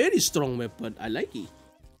 it's very strong weapon. I like it.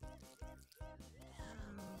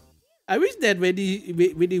 I wish that when he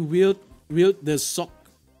wield the sock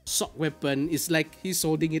weapon, it's like he's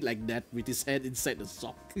holding it like that with his head inside the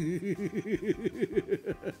sock.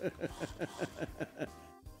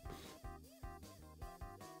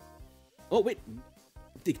 Oh wait,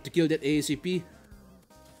 to kill that ASAP.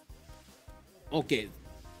 Okay,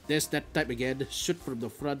 there's that type again. Shoot from the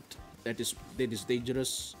front. That is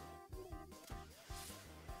dangerous.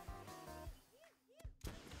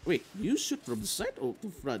 Wait, you shoot from the side or the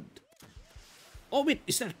front? Oh wait,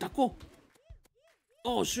 is that a taco?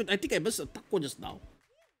 Oh shoot, I think I missed a taco just now.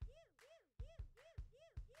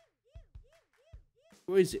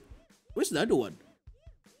 Where is it? Where's the other one?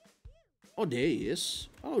 Oh, there he is.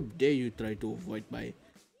 How dare you try to avoid my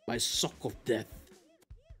sock of death?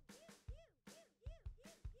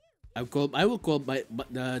 I will call my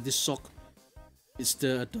this sock is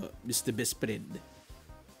the best friend.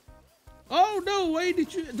 Oh no! Why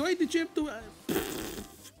did you have to?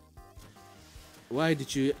 Why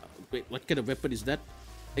did you? Wait, what kind of weapon is that?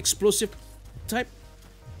 Explosive type?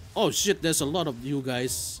 Oh shit! There's a lot of you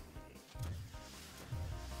guys.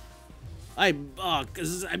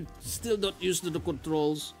 Cause I'm still not used to the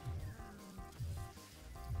controls.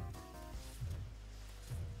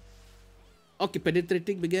 Okay,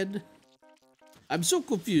 penetrating again. I'm so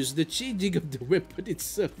confused. The changing of the weapon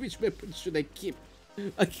itself. Which weapon should I keep?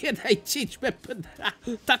 Again, I change weapon.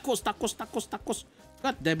 Tacos.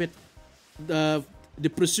 God damn it. The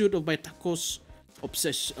pursuit of my tacos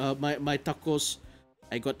obsession. My tacos.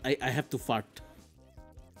 I have to fart.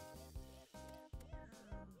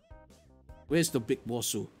 Where's the big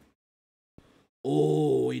boss?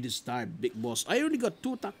 Oh, it is time, big boss. I only got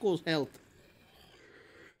 2 tacos health.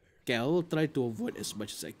 Okay, I will try to avoid as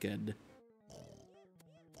much as I can.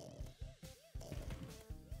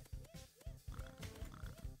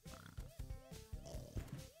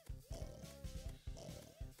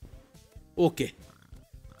 Okay.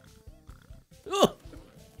 Oh,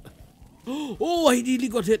 oh, I nearly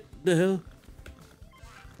got hit. The hell?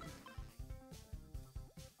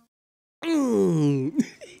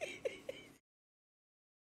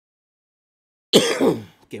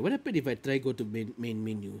 Okay, what happened if I try go to main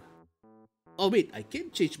menu? Oh wait, I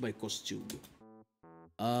can change my costume.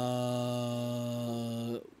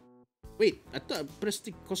 Wait, I thought I pressed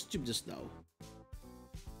the costume just now.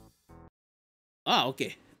 Ah,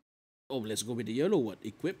 okay. Oh, let's go with the yellow one.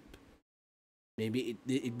 Equip. Maybe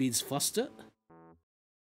it means faster.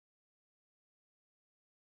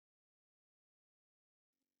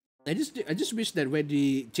 I just wish that when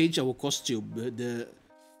we change our costume, the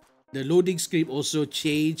loading screen also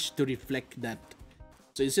changed to reflect that.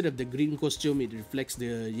 So instead of the green costume, it reflects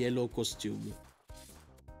the yellow costume.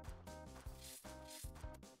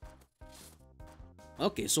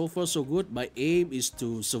 Okay, so far so good. My aim is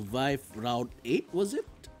to survive round 8, was it?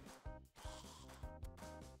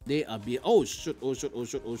 They are be oh shoot, oh shoot, oh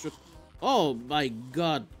shoot, oh shoot. Oh my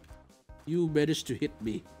god. You managed to hit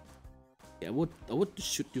me. Yeah, I want to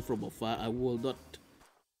shoot you from afar. I will not.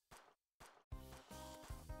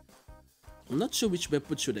 I'm not sure which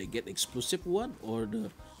weapon should I get. Explosive one or the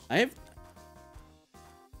I have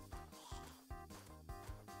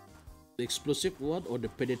the explosive one or the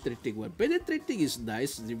penetrating one. Penetrating is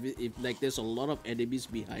nice if like there's a lot of enemies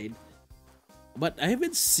behind. But I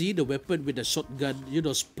haven't seen a weapon with a shotgun, you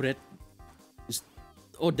know, spread.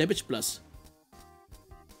 Oh, damage plus.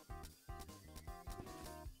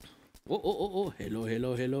 Oh. Hello,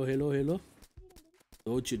 hello, hello, hello, hello.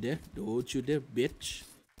 Don't you dare. Don't you dare, bitch.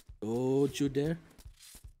 Don't you dare.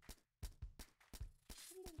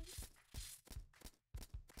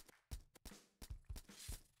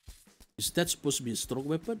 Is that supposed to be a strong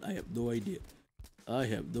weapon? I have no idea. I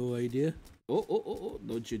have no idea. Oh.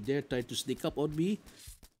 Don't you dare try to sneak up on me.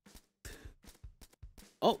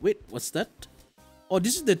 Oh, wait. What's that? Oh,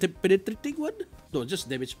 this is the penetrating one? No, just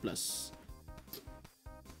damage plus.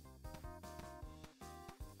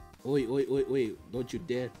 Oi. Don't you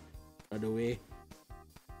dare run away.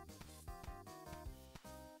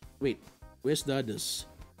 Wait, where's the others?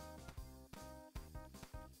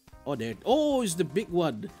 Oh, there. Oh, it's the big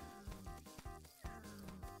one.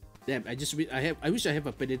 Damn, I wish I have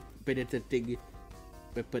a penetrating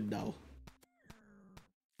weapon now.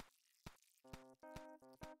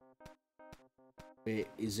 Where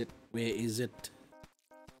is it? Where is it?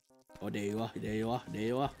 Oh, there you are. There you are.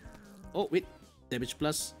 There you are. Oh, wait. Damage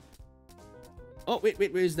plus. Oh, wait.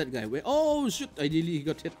 Where is that guy? Where? Oh, shoot. I nearly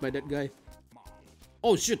got hit by that guy.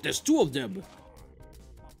 Oh, shit. There's two of them.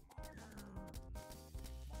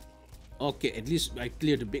 Okay, at least I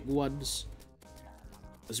cleared the big ones.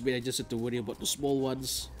 Doesn't mean I just have to worry about the small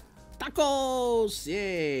ones. Tacos!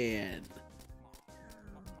 Yeah!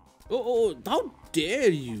 Oh, how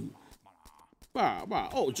dare you!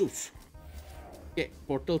 Oh, juice! Okay,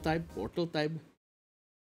 portal time.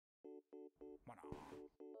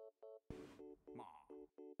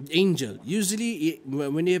 Angel. Usually,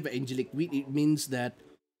 when you have angelic weed, it means that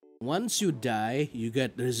once you die, you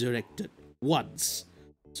get resurrected. Once.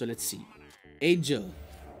 So let's see. Angel.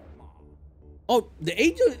 Oh, the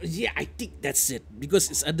angel, yeah, I think that's it. Because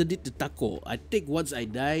it's underneath the taco. I think once I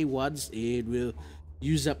die, it will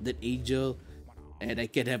use up that angel. And I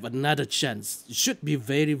can have another chance. It should be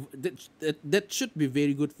that should be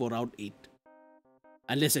very good for round 8.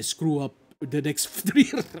 Unless I screw up the next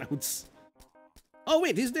 3 rounds. Oh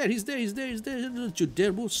wait, he's there. Don't you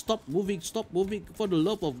dare move. Stop moving. For the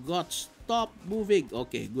love of God, stop moving.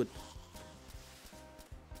 Okay, good.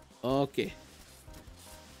 Okay.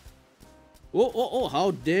 Oh,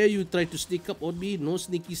 how dare you try to sneak up on me? No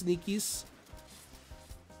sneakies.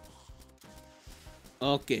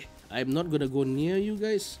 Okay, I'm not gonna go near you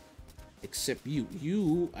guys. Except you.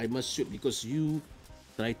 You, I must shoot because you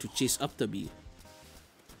try to chase after me.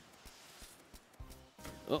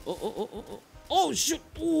 Oh. Oh, shoot.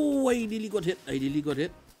 Oh, I nearly got hit.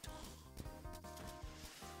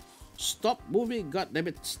 Stop moving. God damn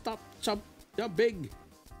it. Stop jumping.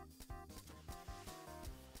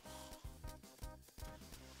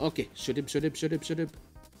 Okay, shoot him.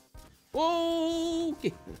 Oh,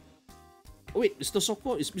 okay. Oh, wait, Mr.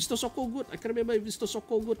 Soko. Is Mr. Soko good? I can't remember if Mr.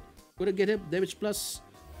 Soko good. Gonna get him. Damage plus.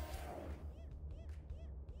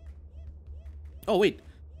 Oh, wait.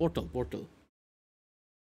 Portal.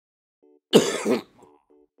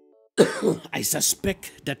 I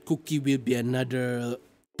suspect that cookie will be another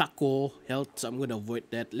taco health, so I'm gonna avoid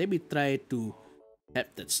that. Let me try to have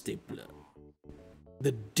that stapler.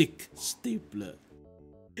 The dick stapler.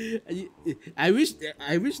 I wish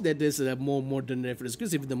that there's a more modern reference,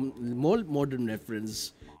 because if the more modern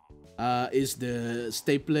reference is the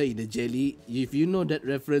stapler in the jelly, if you know that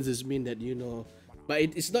reference, it mean that you know, but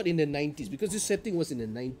it's not in the 90s because this setting was in the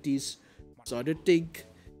 90s, so I don't think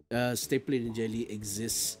stapler in the jelly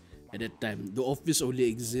exists at that time. The Office only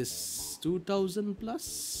exists 2000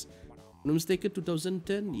 plus, no mistaken,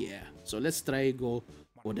 2010. Yeah, so let's try go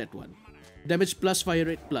for that one. Damage plus, fire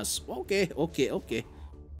rate plus. Okay.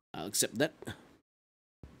 I'll accept that.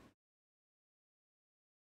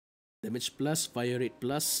 Damage plus, fire rate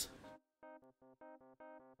plus.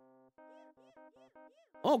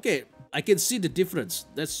 Okay, I can see the difference.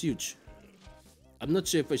 That's huge. I'm not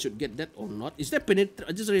sure if I should get that or not. Is that penetrating?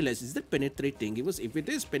 I just realized, is that penetrating? If it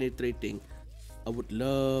is penetrating, I would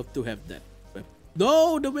love to have that.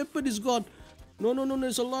 No, the weapon is gone. No,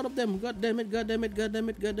 there's a lot of them. God damn it. That's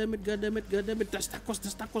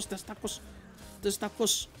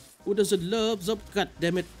tacos. Who doesn't love some? God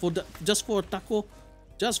damn it! For the just for a taco,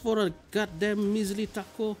 just for a goddamn measly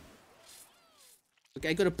taco. Okay,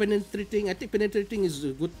 I got a penetrating. I think penetrating is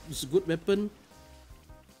a good. Is a good weapon.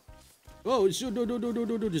 Oh, shoot! No!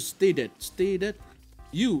 Just stay dead. Stay dead.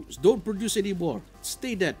 You don't produce anymore.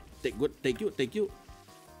 Stay dead. Take good. Thank you. Thank you.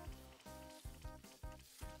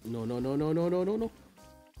 No.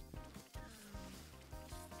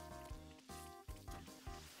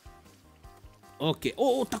 Okay.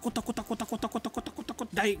 Oh, taco.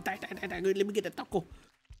 Die. Let me get the taco.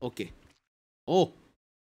 Okay. Oh,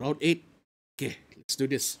 round 8. Okay, let's do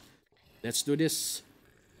this. Let's do this.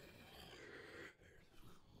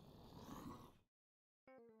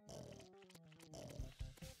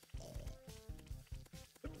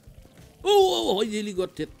 Oh, I nearly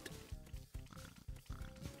got it.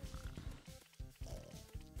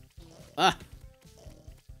 Ah.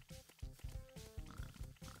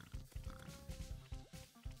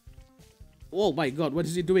 Oh my god, what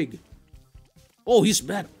is he doing? Oh, he's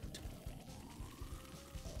mad.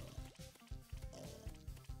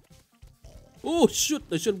 Oh, shoot,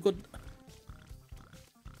 I should have got...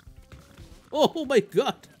 Oh my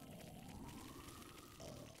god.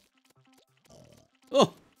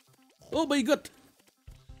 Oh my god.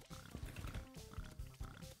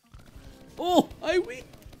 Oh, I win.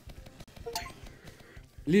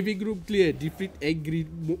 Living room clear. Defeat angry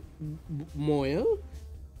Moyle.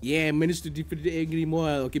 Yeah, managed to defeat the angry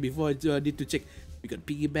Moyle. Okay, before I need to check. We got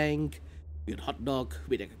piggy bank. We got hot dog.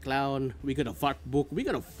 We got a clown. We got a fart book.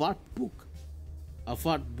 A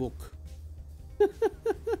fart book.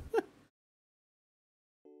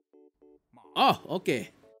 Oh,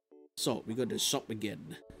 okay. So we got the shop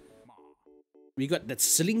again. We got that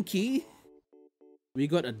slinky. We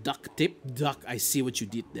got a duct tape. Duck, I see what you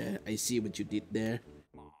did there.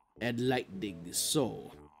 And lightning.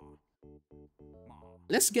 So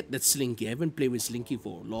let's get that slinky. I haven't played with slinky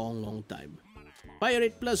for a long time. Fire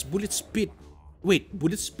rate plus bullet speed. Wait,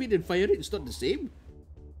 bullet speed and fire rate is not the same?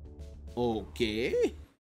 Okay.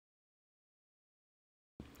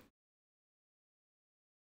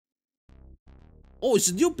 Oh, it's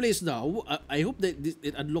a new place now. I hope that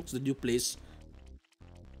it unlocks the new place.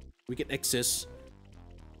 We can access.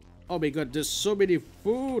 Oh my god, there's so many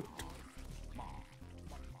food.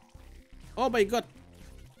 Oh my god.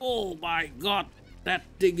 Oh my god. That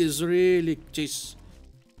thing is really chase.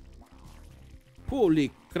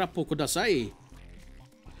 Holy crap, kudasai.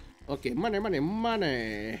 Okay, money.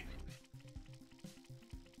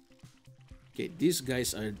 Okay, these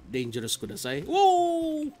guys are dangerous, kudasai.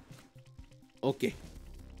 Whoa! Okay.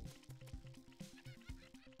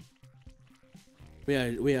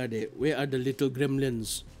 Where are they? Where are the little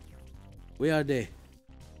gremlins? Where are they?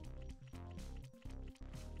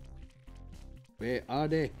 Where are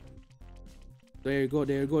they? There you go.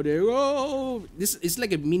 This is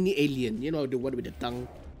like a mini alien, you know, the one with the tongue.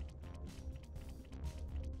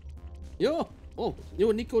 Yo,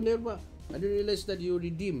 Nico Nerva. I didn't realize that you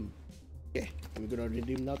redeem. Okay, I'm gonna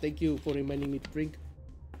redeem now. Thank you for reminding me to drink.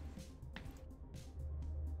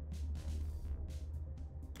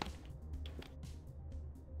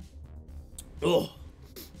 Oh,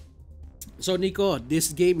 so Nico,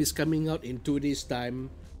 this game is coming out in 2 days' time.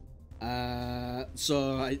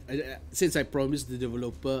 So since I promised the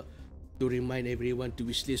developer to remind everyone to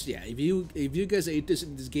wishlist, yeah, if you guys are interested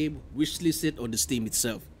in this game, wishlist it on the Steam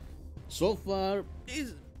itself. So far,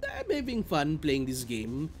 I'm having fun playing this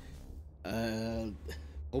game.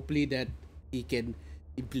 Hopefully that he can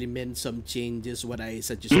implement some changes what I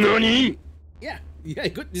suggested. Nani? Yeah,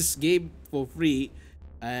 I got this game for free,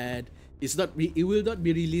 and it will not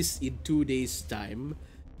be released in 2 days' time.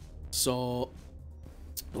 So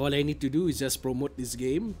all I need to do is just promote this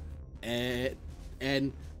game,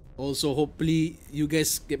 and also hopefully you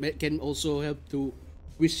guys can also help to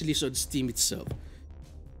wishlist on Steam itself.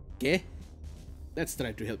 Okay, let's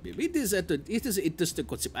try to help you. It is an interesting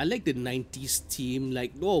concept. I like the 90s theme.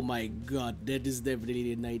 Like, oh my god, that is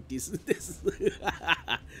definitely the 90s.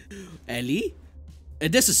 Ellie,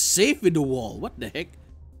 and there's a safe in the wall. What the heck?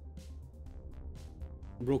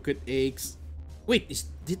 Broken eggs. Wait,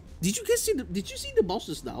 did you guys see did you see the mouse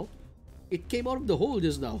just now? It came out of the hole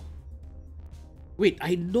just now. Wait,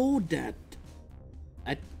 I know that.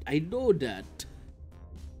 I know that.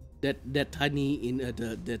 That honey in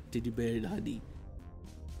that teddy bear honey.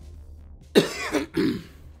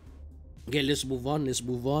 Okay, let's move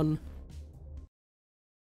on.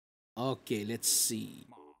 Okay, let's see.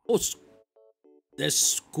 Oh, there's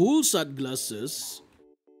school sunglasses.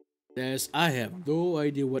 I have no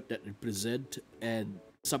idea what that represent, and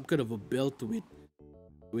some kind of a belt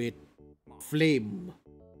with flame.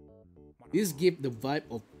 This gave the vibe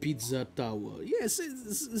of Pizza Tower. Yes,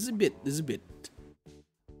 it's a bit. It's a bit.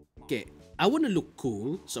 Okay, I want to look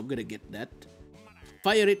cool, so I'm gonna get that.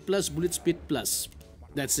 Fire rate plus, bullet speed plus.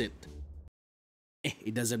 That's it.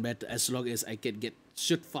 It doesn't matter as long as I can get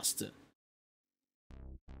shoot faster.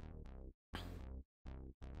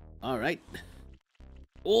 All right.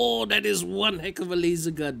 Oh, that is one heck of a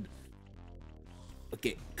laser gun.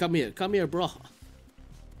 Okay, come here, bro.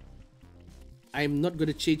 I'm not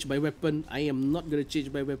gonna change my weapon. I am not gonna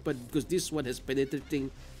change my weapon because this one has penetrating.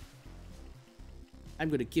 I'm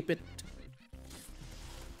gonna keep it.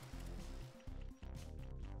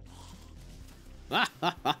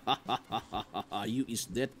 You is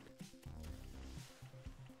dead.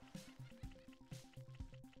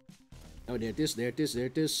 Oh, there it is, there it is, there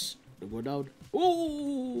it is. Don't go down.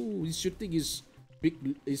 Oh, he's shooting his big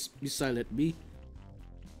missile at me.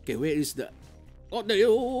 Okay, where is the... Oh,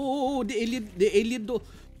 the alien door.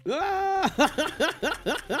 Ah!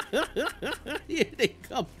 Here they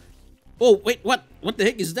come. Oh, wait, what? What the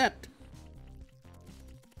heck is that?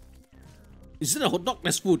 Is it a hot dog?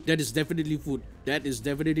 That's food. That is definitely food. That is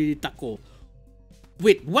definitely taco.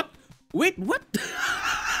 Wait, what? Wait, what?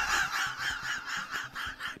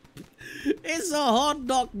 It's a hot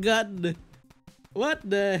dog gun. What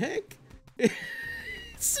the heck?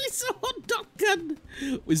 It's a hot dog gun.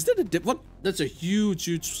 Is that a what? That's a huge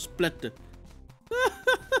splatter.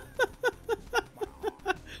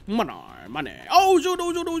 Money. Oh, shoot,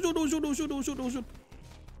 oh, shoot, oh, shoot, oh, shoot, oh, shoot, oh, shoot, oh, shoot.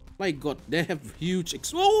 My god, they have huge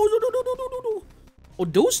no. Oh,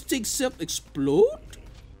 those things self-explode?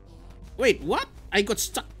 Wait, what? I got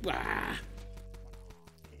stuck.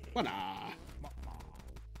 What?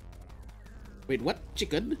 Wait, what?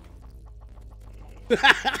 Chicken?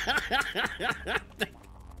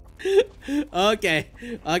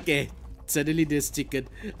 Okay. Suddenly there's chicken.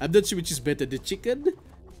 I'm not sure which is better, the chicken?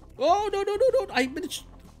 Oh, no. I managed.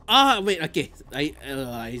 Wait, okay.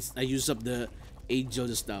 I used up the angel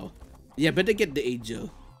just now. Yeah, better get the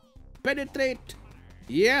angel. Penetrate.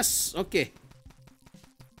 Yes, okay.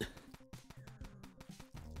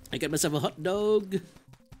 I got myself a hot dog.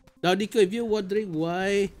 Now, Nico, if you're wondering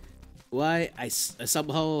why I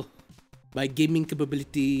somehow my gaming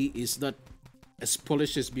capability is not as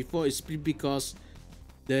polished as before, it's because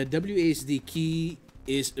the WASD key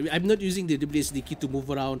is... I'm not using the WASD key to move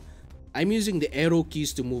around. I'm using the arrow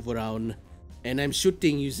keys to move around. And I'm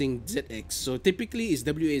shooting using ZX. So typically it's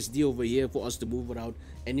WASD over here for us to move around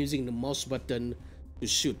and using the mouse button to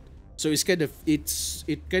shoot. So it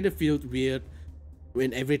kind of feels weird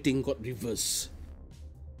when everything got reversed.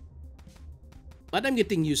 But I'm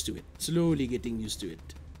getting used to it. Slowly getting used to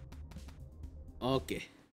it. Okay.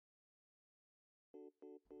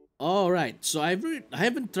 Alright, so I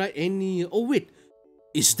haven't tried any... Oh wait,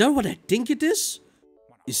 is that what I think it is?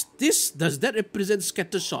 Does that represent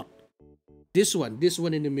scatter shot? This one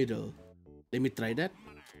in the middle. Let me try that.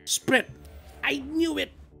 Spread. I knew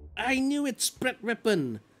it. Spread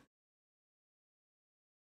weapon.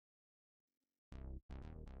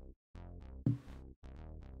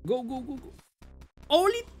 Go.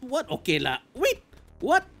 Only what? Okay lah. Wait.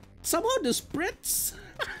 What? Somehow the spreads.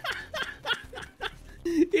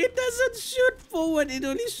 It doesn't shoot forward. It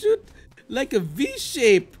only shoot like a V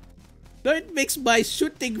shape. Now it makes my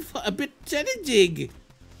shooting a bit challenging.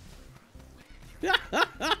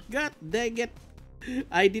 God dang it.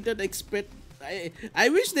 I did not expect... I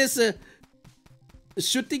wish there's a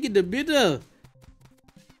shooting in the middle.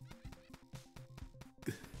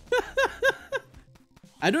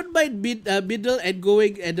 I don't mind middle and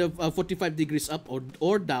going at 45 degrees up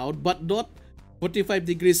or down, but not 45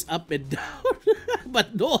 degrees up and down.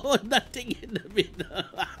 But no, nothing in the middle.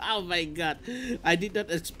 Oh my god. I did not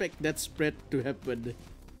expect that spread to happen.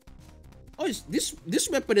 Oh, this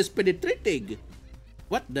weapon is penetrating.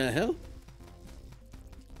 What the hell?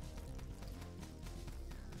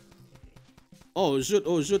 Oh shoot,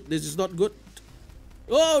 this is not good.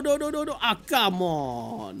 Oh no. Ah, come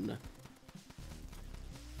on.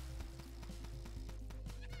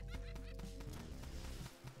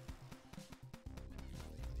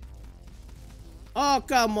 Oh,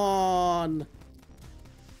 come on.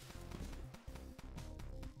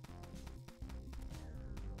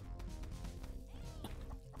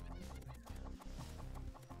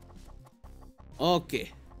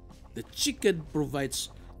 Okay. The chicken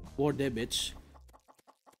provides more damage.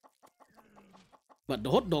 But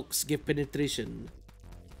the hot dogs give penetration.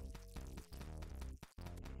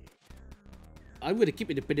 I'm gonna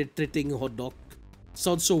keep it a penetrating hot dog.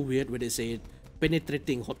 Sounds so weird when they say it.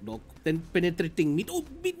 Penetrating hot dog. Then penetrating meat. Oh,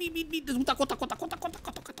 meat. Taco.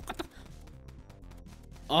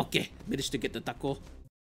 Okay, managed to get the taco.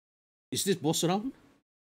 Is this boss around?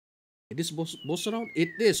 It is boss around?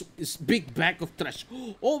 It is. It's big bag of trash.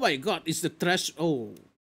 Oh my god, it's the trash. Oh.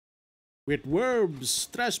 With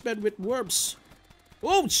worms. Trash man with worms.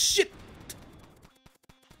 Oh shit.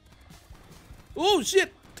 Oh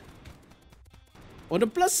shit. On the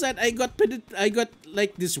plus side, I got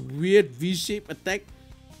like this weird V-shaped attack.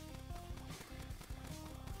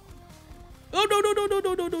 Oh no no no no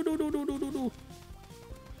no no no no no no no no no.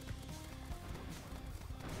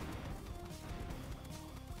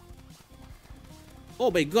 Oh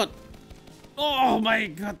my god. Oh my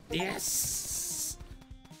god. Yes.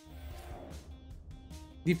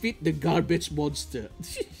 Defeat the garbage monster.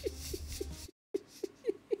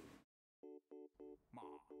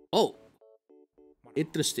 Oh.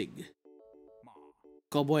 Interesting.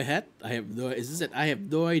 Cowboy hat? I have no. Is this it? I have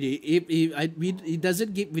no idea. If I mean, it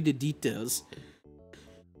doesn't give me the details.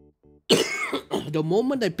 The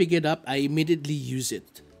moment I pick it up, I immediately use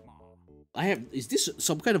it. I have. Is this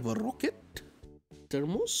some kind of a rocket?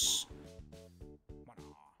 Thermos?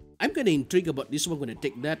 I'm kind of intrigued about this one. I'm gonna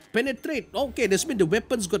take that. Penetrate. Okay, that's mean the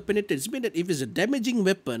weapons got penetrate. It's mean that if it's a damaging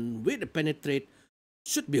weapon with a penetrate,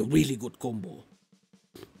 should be a really good combo.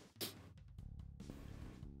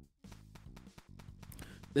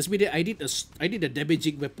 That's mean that I did a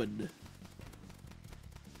damaging weapon.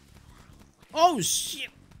 Oh shit!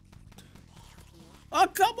 Oh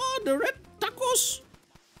come on, the red tacos,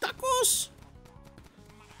 tacos!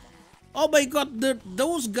 Oh my god,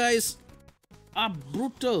 those guys are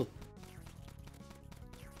brutal.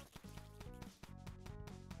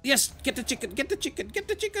 Yes, get the chicken, get the chicken, get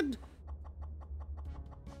the chicken.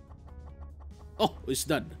 Oh, it's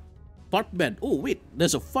done. Fart man. Oh wait,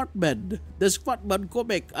 there's a fart man. There's fart man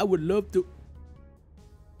comic. I would love to.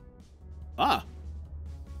 Ah,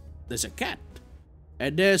 there's a cat,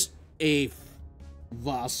 and there's a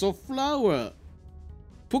vase of flower.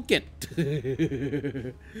 Phuket.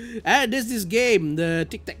 And there's this game, the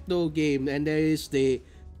tic-tac-toe game, and there is the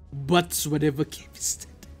butts whatever game is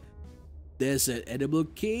that. There's an animal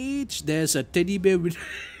cage. There's a teddy bear with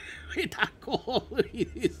with alcohol in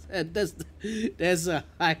his hand. There's a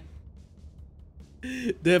high.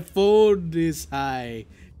 The phone is high.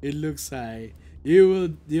 It looks high.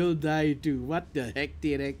 You'll die too. What the heck,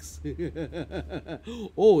 T-Rex?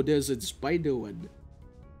 Oh, there's a spider one.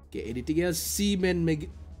 Okay, anything else? Seaman Mag.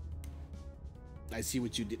 I see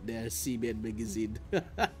what you did there. Seaman magazine.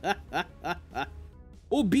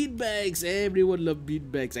 Oh, beanbags! Everyone loves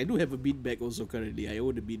beanbags. I do have a beanbag also currently. I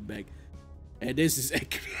own a beanbag. And this is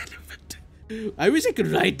angry elephant. I wish I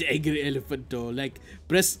could ride the angry elephant though. Like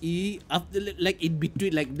press E after, like in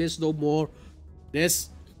between, like there's no more.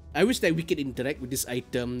 I wish that we can interact with this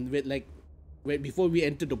item with like before we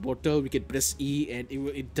enter the portal we can press E and it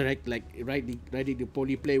will interact like riding the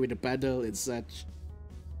pony play with the paddle and such.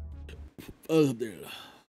 Oh there.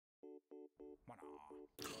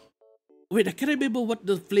 Wait, I can't remember what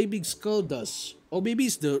the flaming skull does. Or maybe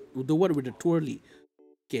it's the one with the twirly.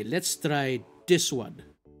 Okay, let's try this one.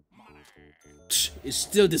 It's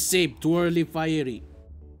still the same, twirly fiery.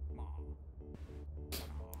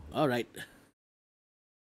 Alright.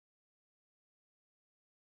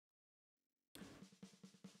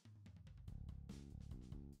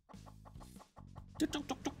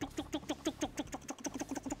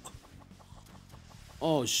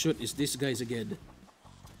 Oh shoot, it's these guys again.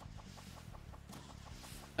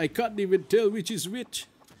 I can't even tell which is which.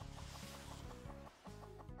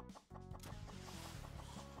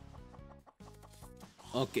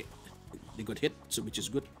 Okay, they got hit, so which is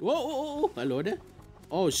good. Whoa, whoa, whoa, hello there.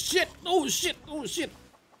 Oh shit, oh shit, oh shit.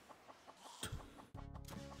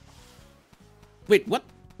 Wait, what?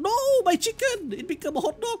 No, my chicken! It became a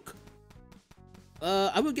hot dog.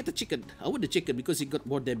 I will get the chicken. I want the chicken because it got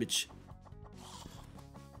more damage.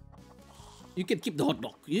 You can keep the hot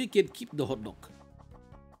dog. You can keep the hot dog.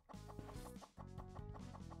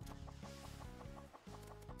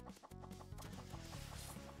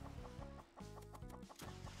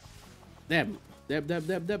 Damn. Damn.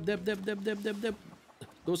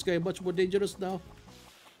 Those guys are much more dangerous now.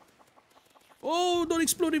 Oh, don't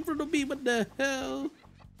explode in front of me. What the hell?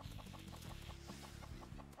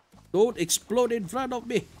 Don't explode in front of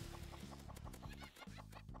me.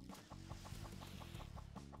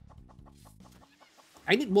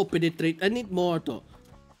 I need more penetrate. I need more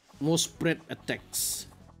spread attacks.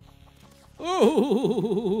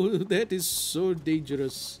 Oh, that is so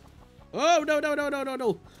dangerous. Oh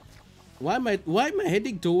no. Why am I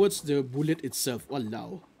heading towards the bullet itself?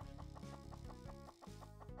 Walao.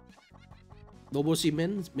 No more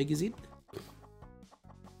Siemens magazine?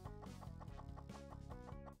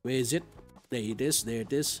 Where is it? There it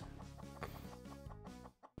is.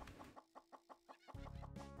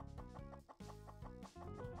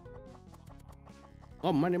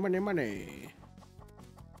 Oh, money, money, money.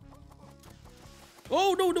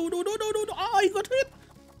 Oh, no, no, no, no, no, no, no. Ah, I got hit.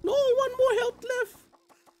 No, one more health left.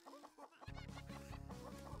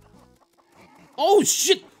 Oh,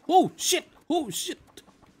 shit. Oh, shit. Oh, shit.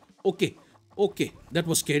 Okay. Okay. That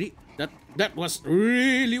was scary. That was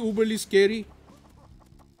really uberly scary.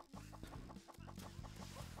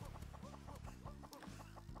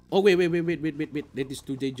 Oh, wait, wait, wait, wait, wait, wait, wait. That is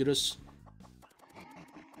too dangerous.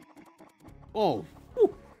 Oh.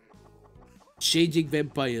 Whew. Changing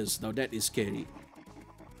vampires. Now that is scary.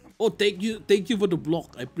 Oh, thank you. Thank you for the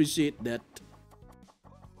block. I appreciate that.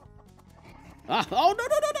 Ah, oh, no,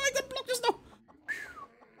 no, no, no. I got blocked just now.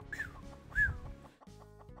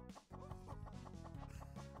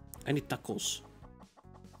 I need tacos.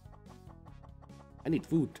 I need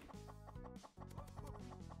food.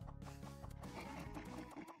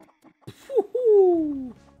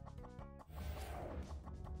 Woohoo!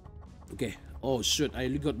 Okay. Oh shit! I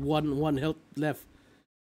only got one health left.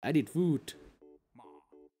 I need food.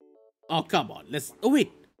 Oh come on! Let's. Oh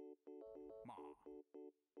wait.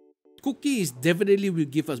 Cookies definitely will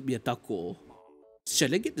give us me a taco.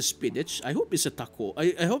 Shall I get the spinach? I hope it's a taco.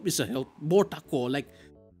 I hope it's a health more taco like.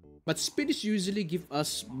 But spinach usually give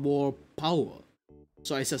us more power.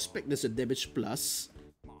 So I suspect there's a damage plus.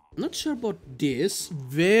 Not sure about this.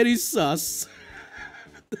 Very sus.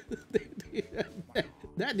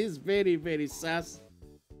 That is very, very sus.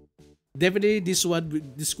 Definitely this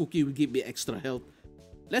one, this cookie will give me extra health.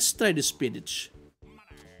 Let's try the spinach.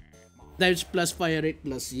 Damage plus, fire rate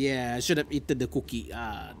plus. Yeah, I should have eaten the cookie.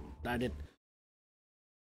 Ah, darn it.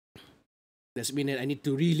 That's mean I need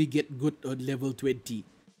to really get good on level 20.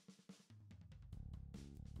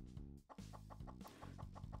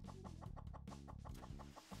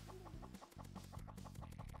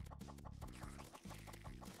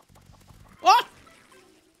 Oh!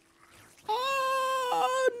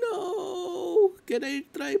 Oh no! Can I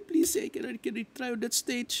try, please? Can I try on that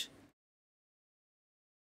stage?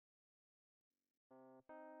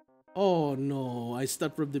 Oh no! I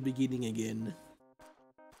start from the beginning again.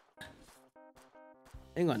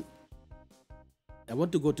 Hang on. I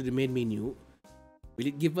want to go to the main menu. Will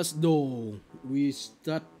it give us? No. We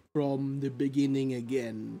start from the beginning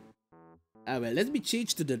again. Ah well, let me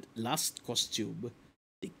change to the last costume.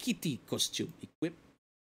 The kitty costume. Equip.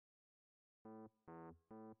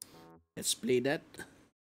 Let's play that.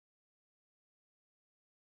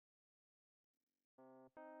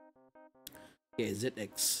 Okay,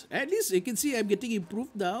 ZX. At least you can see I'm getting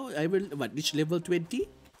improved now. I will reach level 20.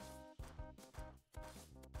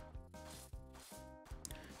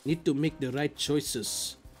 Need to make the right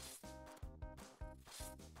choices.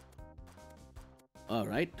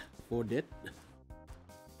 Alright, for that.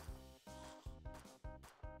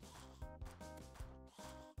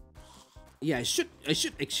 Yeah, I should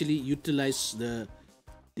actually utilize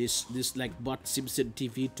this like Bart Simpson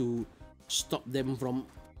TV to stop them from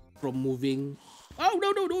moving. Oh no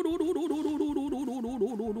no no no no no no no no no no no no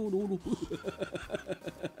no no no no.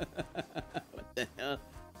 What the hell?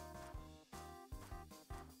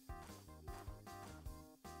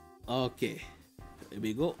 Okay. Here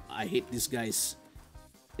we go. I hate these guys.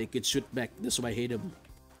 They can shoot back. That's why I hate them.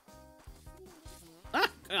 Ah!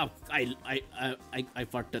 Oh, I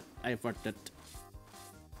farted. I farted.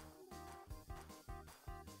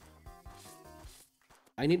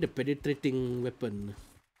 I need a penetrating weapon.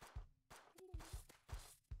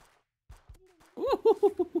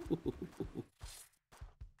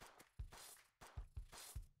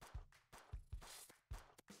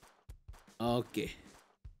 Okay.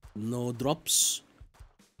 No drops.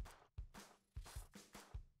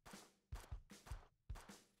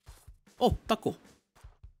 Oh, taco.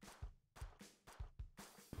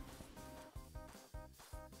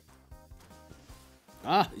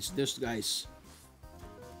 Ah, it's this guys.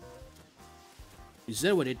 Is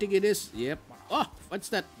that what I think it is? Yep. Oh, what's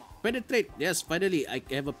that? Penetrate. Yes, finally, I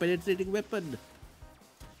have a penetrating weapon.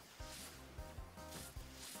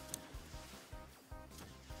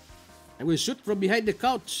 I will shoot from behind the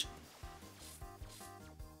couch.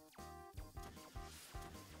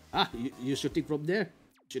 Ah, you're shooting from there.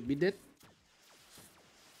 Should be dead.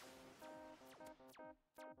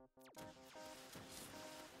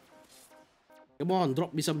 Come on,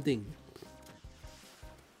 drop me something.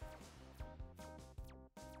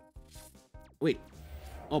 Wait.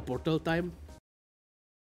 Oh, portal time?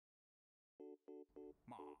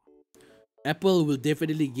 Apple will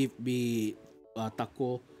definitely give me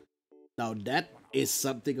taco. Now that is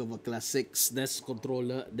something of a classic SNES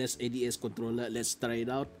controller, NES ADS controller. Let's try it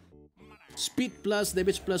out. Speed plus,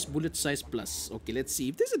 damage plus, bullet size plus. Okay, let's see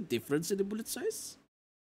if there's a difference in the bullet size.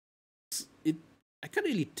 It I can't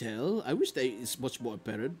really tell. I wish that is much more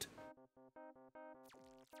apparent.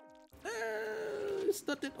 It's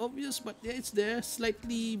not that obvious, but yeah, it's there.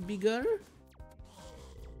 Slightly bigger.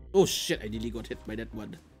 Oh shit, I nearly got hit by that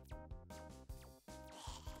one.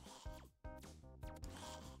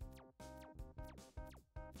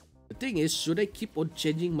 The thing is, should I keep on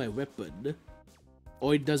changing my weapon?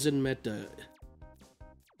 Or it doesn't matter?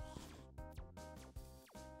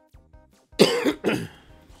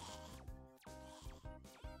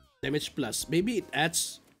 Damage plus. Maybe it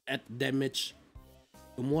adds at damage.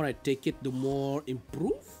 The more I take it, the more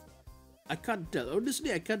improve? I can't tell.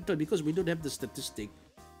 Honestly, I can't tell because we don't have the statistic.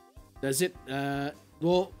 Does it,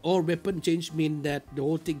 or weapon change mean that the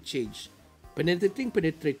whole thing changed?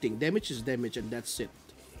 Penetrating. Damage is damage and that's it.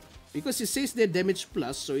 Because it says they're damage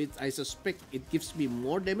plus, so I suspect it gives me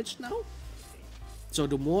more damage now. So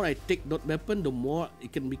the more I take that weapon, the more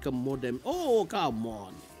it can become more damage. Oh, come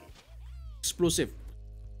on. Explosive.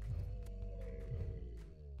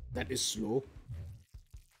 That is slow.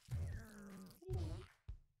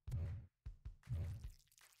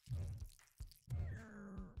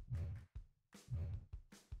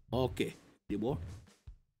 Okay, any more?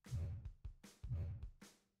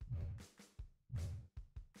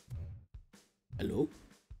 Hello?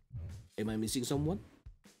 Am I missing someone?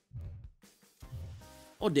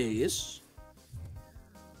 Oh, there he is.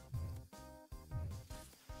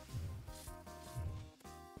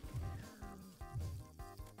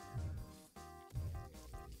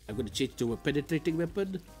 I'm gonna change to a penetrating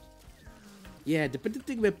weapon. Yeah, the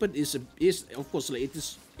penetrating weapon is of course like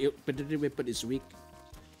penetrating weapon is weak.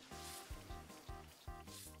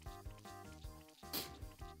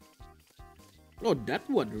 Oh, that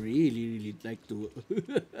one really like to.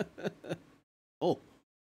 Oh,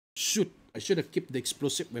 shoot! I should have kept the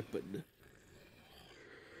explosive weapon.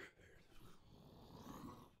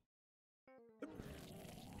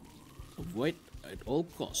 Avoid at all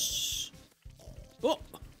costs. Oh.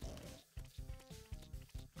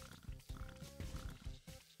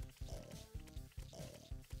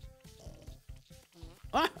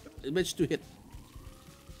 Ah! I managed to hit.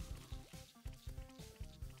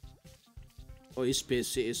 Oh, he's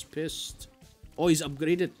pissed. He is pissed. Oh, he's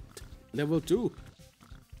upgraded. Level 2.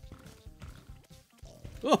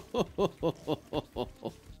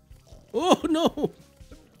 Oh no!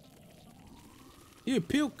 You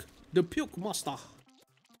puke. The puke master.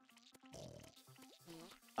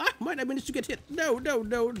 Ah, might I managed to get hit? No.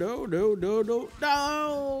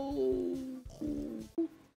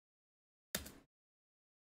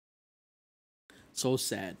 So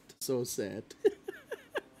sad. So sad.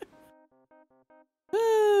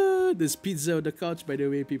 There's pizza on the couch, by the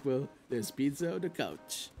way, people. There's pizza on the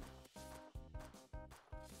couch.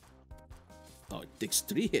 Oh, it takes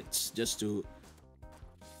 3 hits just to...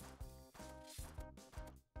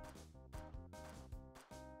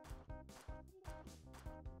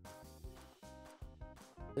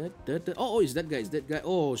 Oh, is that guy? Is that guy?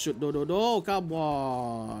 Oh, shoot. No. Come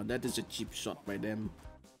on. That is a cheap shot by them.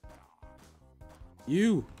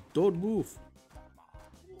 You, don't move.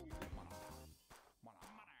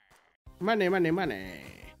 Money.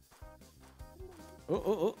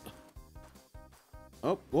 Oh.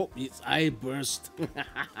 Oh, his eye burst.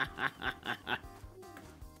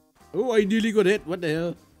 Oh, I nearly got hit. What the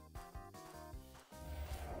hell?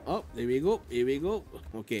 Oh, here we go.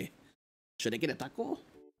 Okay. Should I get a taco?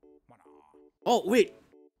 Oh, wait.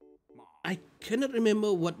 I cannot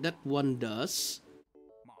remember what that one does.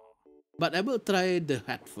 But I will try the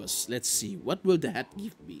hat first. Let's see. What will the hat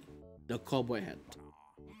give me? The cowboy hat.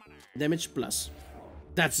 Damage plus.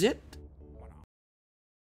 That's it?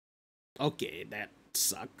 Okay, that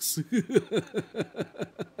sucks.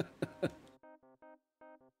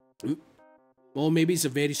 Or maybe it's a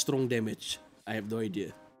very strong damage. I have no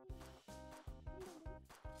idea.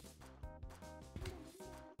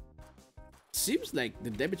 Seems like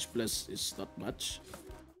the damage plus is not much.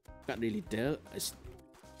 Can't really tell.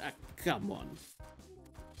 Come on.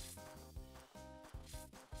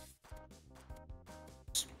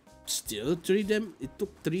 Still 3 them. It took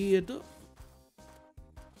 3 ito.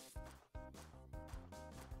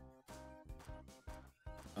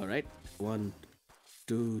 Alright. 1,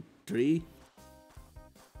 2, 3.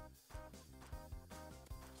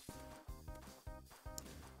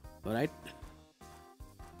 Alright.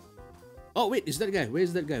 Oh wait, is that guy? Where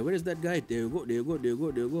is that guy? Where is that guy? There you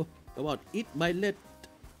go. Come on, eat my lead.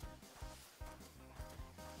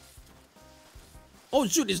 Oh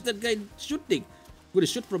shoot, is that guy shooting? Gonna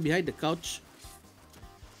shoot from behind the couch.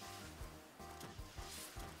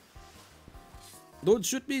 Don't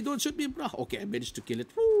shoot me, bro. Okay, I managed to kill it.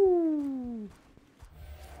 Woo.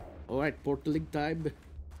 Alright, portaling time.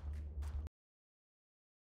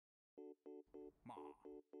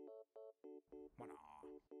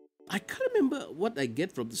 I can't remember what I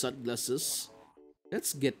get from the sunglasses.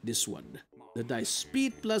 Let's get this one. The dice.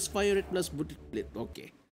 Speed plus fire rate plus booty plate.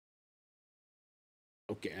 Okay.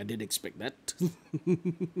 Okay, I didn't expect that.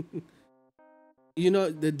 You know,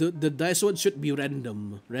 the dice one should be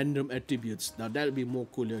random. Random attributes. Now that'll be more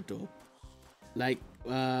cooler though. Like,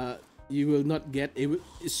 you will not get...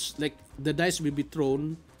 It's like the dice will be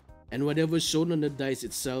thrown, and whatever's shown on the dice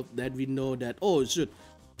itself, that we know that, oh, shoot,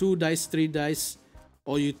 2 dice, 3 dice,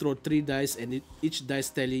 or you throw 3 dice, and each dice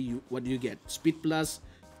tell you what you get. Speed plus,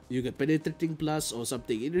 you get penetrating plus, or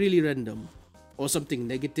something. It's really random. Or something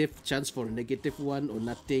negative, chance for a negative one, or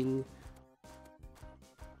nothing.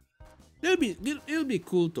 It'll be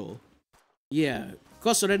cool though. Yeah,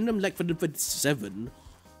 cause random like for the 7,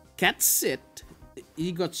 Cat Sit,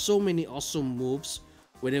 he got so many awesome moves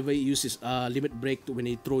whenever he uses limit break when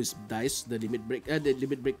he throws dice. The limit break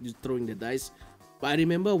is throwing the dice. But I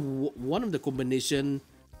remember one of the combination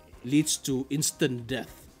leads to instant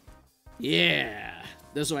death. Yeah,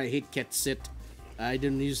 that's why I hate Cat Sit. I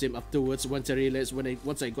didn't use him afterwards. Once I realized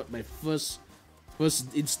once I got my first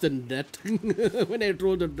instant death when I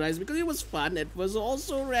rolled the dice, because it was fun. It was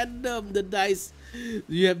also random. The dice,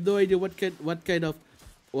 you have no idea what kind of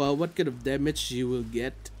damage you will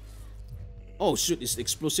get. Oh shoot! It's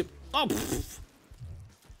explosive. Oh, pff.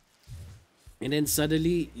 And then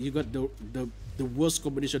suddenly you got the worst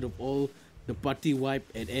combination of all. The party wipe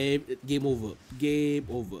and game over. Game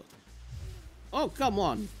over. Oh come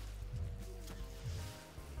on!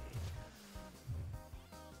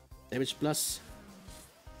 Damage plus.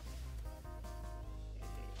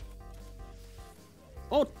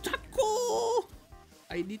 Oh, taco!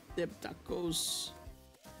 I need them tacos.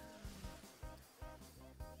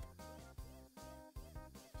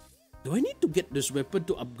 Do I need to get this weapon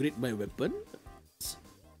to upgrade my weapon?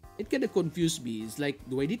 It kind of confused me. It's like,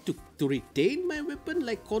 do I need to retain my weapon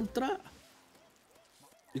like Contra?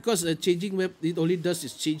 Because changing weapon, it only does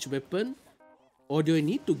is change weapon. Or do I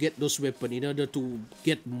need to get those weapons in order to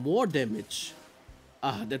get more damage?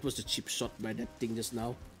 Ah, that was a cheap shot by that thing just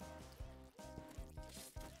now.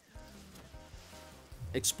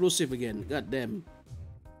 Explosive again. God damn.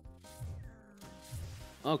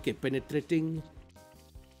 Okay, penetrating.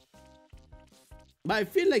 But I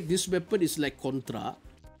feel like this weapon is like Contra.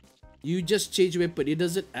 You just change weapon. It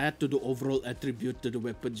doesn't add to the overall attribute to the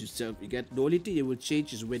weapons yourself. You get the only thing it will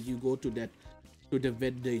change is when you go to the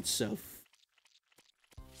vendor itself.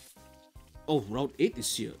 Oh, round 8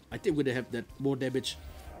 is here. I think we're gonna have that more damage.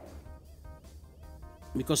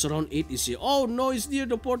 Because round 8 is here. Oh no, it's near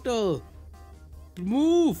the portal.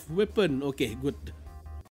 Move! Weapon. Okay, good.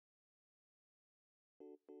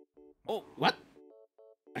 Oh, what?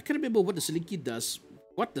 I can't remember what the Slinky does.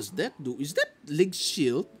 What does that do? Is that Link's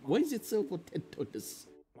shield? Why is it sell for $10?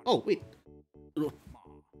 Oh, wait.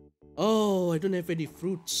 Oh, I don't have any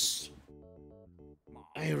fruits.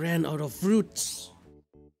 I ran out of fruits.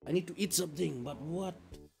 I need to eat something, but what?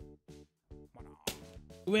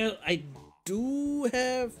 Well, I do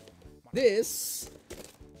have this.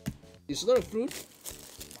 It's not a fruit.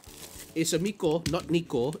 It's a Miko, not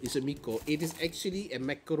Nico. It's a Miko. It is actually a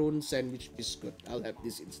macaroon sandwich biscuit. I'll have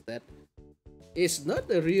this instead. It's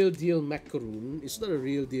not a real deal macaroon. It's not a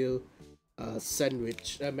real deal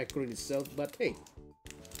sandwich macaroon itself. But hey,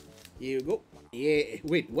 here you go. Yeah.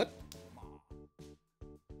 Wait, what?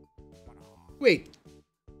 Wait.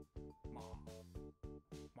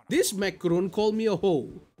 This macaroon called me a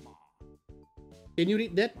hoe. Can you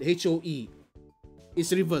read that? H-O-E.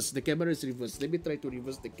 It's reversed. The camera is reversed. Let me try to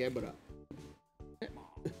reverse the camera.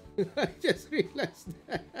 I just realized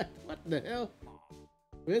that. What the hell?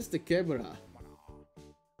 Where's the camera?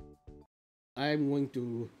 I'm going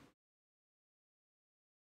to...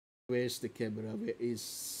 Where's the camera? Where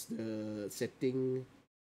is the setting?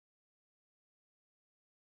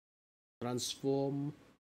 Transform.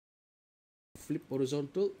 Flip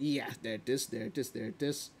horizontal. Yeah, there it is. There it is. There it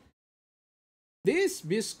is. This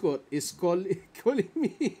biscuit is calling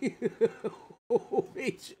me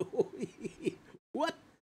H-O-E. What?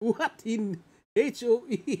 What in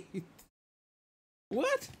H-O-E?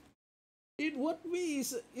 What? In what way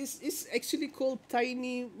is actually called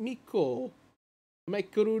Tiny Miko?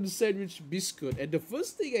 Macaroon sandwich biscuit. And the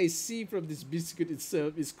first thing I see from this biscuit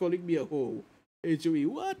itself is calling me a hoe. H-O-E.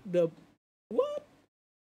 What the... What?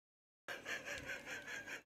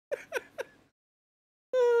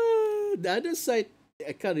 The other side,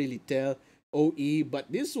 I can't really tell. O-E,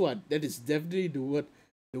 but this one, that is definitely the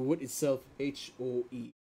word itself,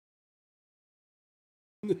 H-O-E.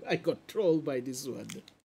 I got trolled by this one.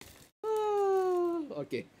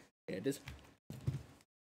 Okay. Yeah, this.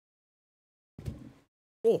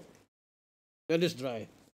 Oh, that is dry.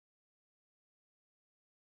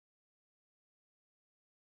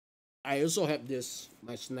 I also have this,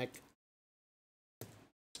 my snack.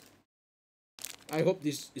 I hope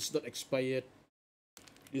this is not expired.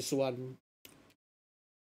 This one.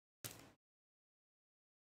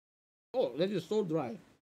 Oh, that is so dry.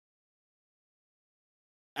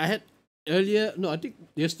 I had earlier. No, I think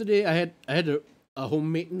yesterday I had a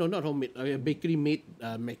homemade. No, not homemade. A bakery made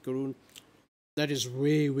macaroon. That is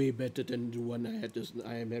way better than the one I had. Just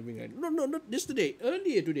I am having right. No, no, not yesterday.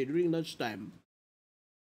 Earlier today during lunchtime.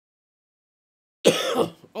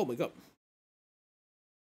 Oh my god.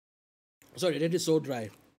 Sorry, that is so dry.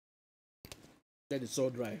 That is so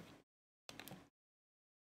dry.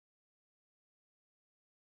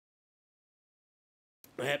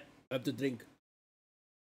 I have to drink.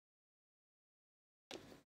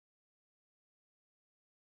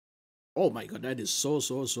 Oh my god, that is so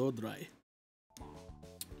dry.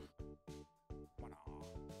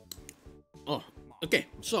 Oh, okay.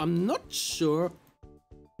 So I'm not sure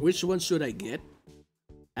which one should I get.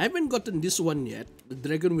 I haven't gotten this one yet. The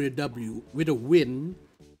dragon with a W with a win.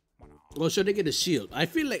 Or should I get a shield? I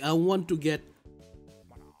feel like I want to get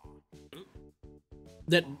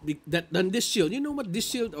that then this shield. You know what? This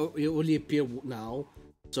shield only appear now.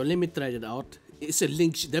 So let me try it out. It's a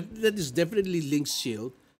link. That is definitely Link's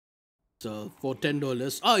shield. So for $10.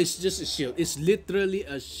 Oh, it's just a shield. It's literally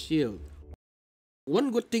a shield.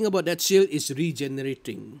 One good thing about that shield is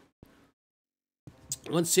regenerating.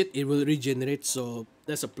 Once it will regenerate, so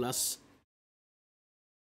that's a plus.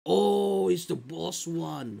 Oh, it's the boss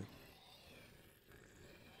one.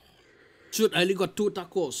 Shoot, I only got 2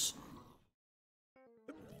 tacos.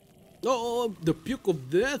 Oh, the puke of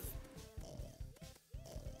death.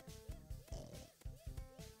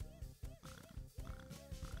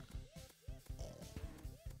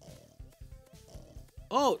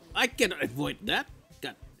 Oh, I cannot avoid that.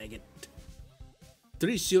 God dang it.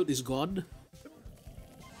 3 shield is gone.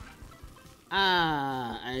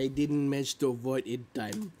 Ah, I didn't manage to avoid in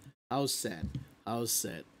time. How sad. How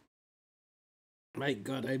sad. My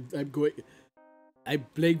god, I'm going. I'm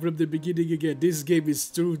playing from the beginning again. This game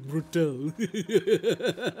is too brutal.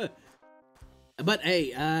 But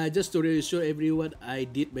hey, just to reassure everyone, I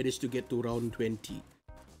did manage to get to round 20.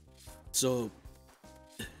 So,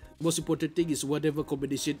 most important thing is whatever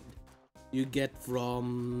combination you get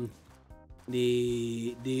from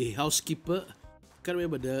the housekeeper. Can't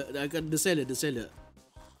remember the seller.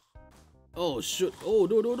 Oh shoot! Oh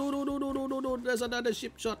no! There's another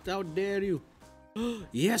ship shot. How dare you!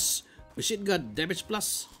 Yes, machine gun damage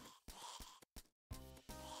plus.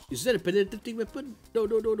 Is that a penetrating weapon? No.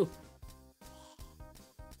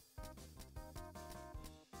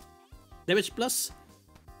 Damage plus.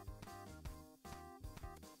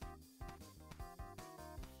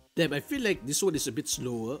 Damn, I feel like this one is a bit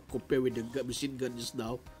slower compared with the machine gun just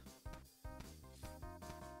now.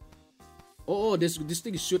 Oh, this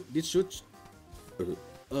thing shoot. This shoots.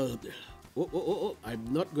 Oh! I'm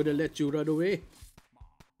not gonna let you run away.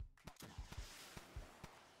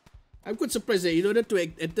 I'm quite surprised that in order to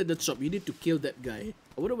enter the shop, you need to kill that guy.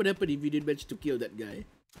 I wonder what happened if you didn't manage to kill that guy.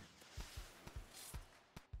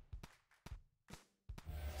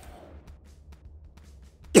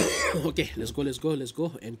 Okay, let's go.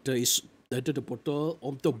 Enter the portal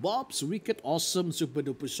onto Bob's Wicked Awesome Super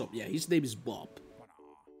Duper Shop. Yeah, his name is Bob.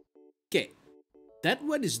 Okay, that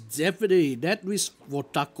one is definitely that is for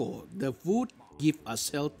taco. The food give us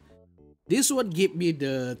health. This one give me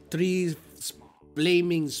the 3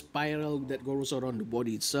 flaming spiral that goes around the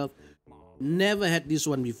body itself. Never had this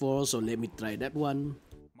one before, so let me try that one.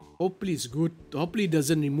 Hopefully it's good. Hopefully it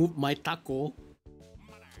doesn't remove my taco.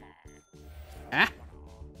 Ah,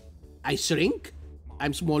 I shrink?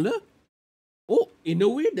 I'm smaller? Oh, in a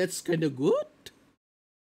way that's kind of good.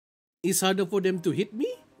 It's harder for them to hit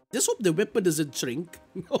me. Just hope the weapon doesn't shrink.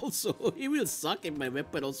 Also, it will suck if my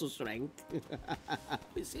weapon also shrank.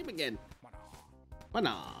 We see him again.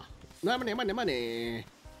 Mana? Money.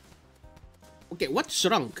 Okay, what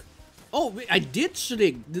shrunk? Oh, wait, I did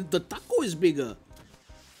shrink. The taco is bigger.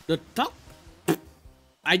 The taco.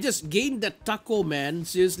 I just gained that taco, man.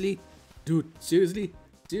 Seriously? Dude, seriously?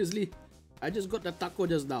 I just got the taco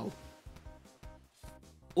just now.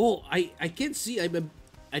 Oh, I can't see. I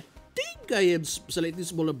think I am slightly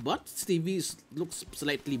smaller, but Stevie looks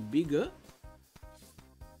slightly bigger.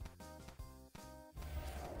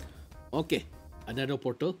 Okay, another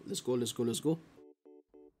portal. Let's go.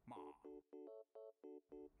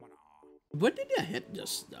 What did I had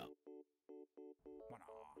just now?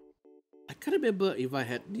 I can't remember if I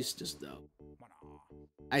had this just now.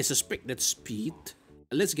 I suspect that's speed.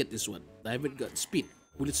 Let's get this one. I haven't got speed.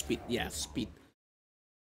 Bullet speed. Yeah, speed.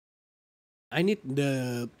 I need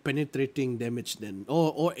the penetrating damage then.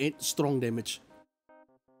 Or strong damage.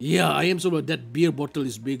 Yeah, I am sure that beer bottle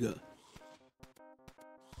is bigger.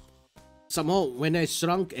 Somehow, when I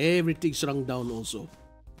shrunk, everything shrunk down also.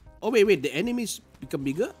 Oh, wait. The enemies become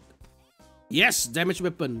bigger? Yes, damage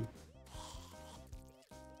weapon.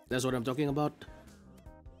 That's what I'm talking about.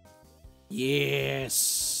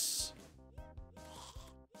 Yes.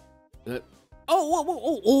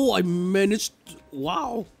 I managed.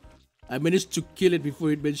 Wow. I managed to kill it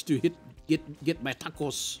before it managed to get my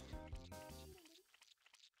tacos.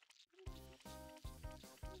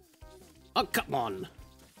 Oh, come on.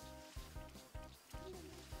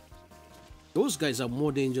 Those guys are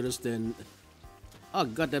more dangerous than... Oh,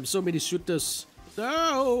 goddamn, so many shooters.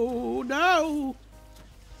 No, no.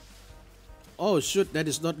 Oh, shoot, that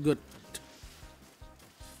is not good.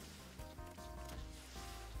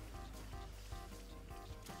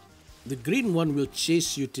 The green one will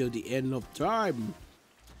chase you till the end of time.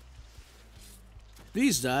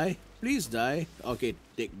 Please die. Please die. Okay,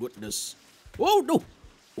 thank goodness. Oh, no.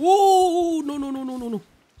 Oh, no.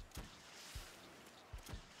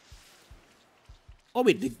 Oh,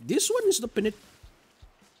 wait, this one is the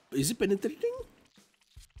Is it penetrating?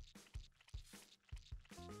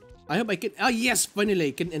 I hope I can... Ah, yes, finally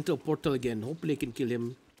I can enter a portal again. Hopefully I can kill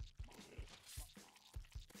him.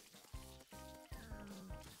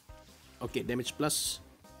 Okay, damage plus.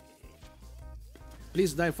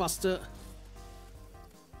 Please die faster.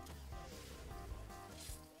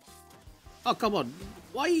 Oh, come on.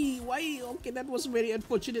 Why? Okay, that was very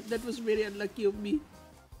unfortunate. That was very unlucky of me.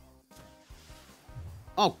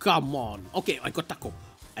 Oh, come on. Okay, I got taco.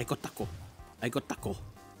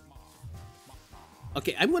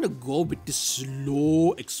 Okay, I'm gonna go with the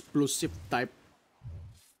slow explosive type.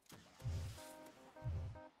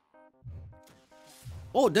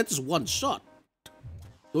 Oh, that is one shot.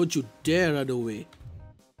 Don't you dare run away.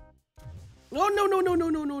 No.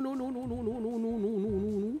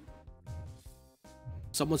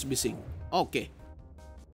 Someone's missing. Okay.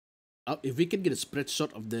 If we can get a spread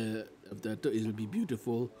shot of the it will be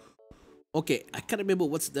beautiful. Okay, I can't remember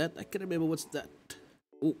what's that.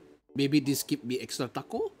 Oh, maybe this give me extra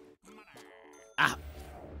taco? Ah,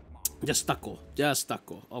 just taco.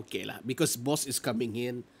 Okay lah, because boss is coming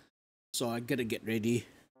in. So I gotta get ready.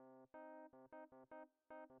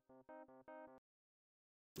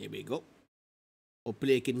 Here we go.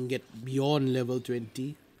 Hopefully I can get beyond level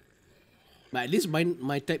 20. But at least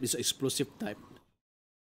my type is explosive type.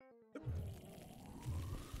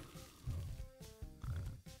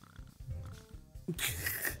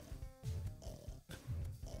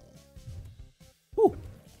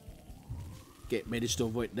 Okay, managed to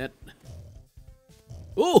avoid that.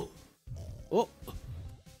 Oh!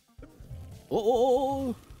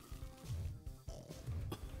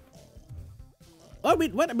 Oh,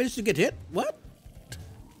 wait, what? I managed to get hit? What?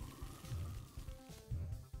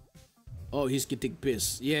 Oh, he's getting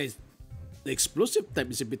pissed. Yeah, the explosive type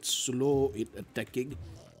is a bit slow in attacking.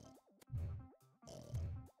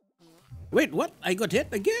 Wait, what? I got hit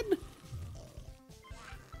again?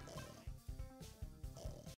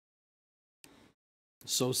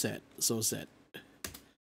 So sad.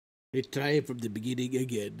 Retry from the beginning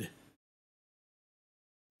again.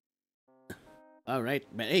 Alright,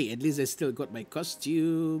 but hey, at least I still got my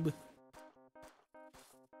costume.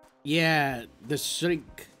 Yeah, the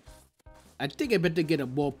shrink. I think I better get a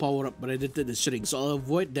more power up related to the shrink, so I'll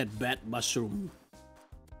avoid that bad mushroom.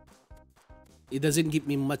 It doesn't give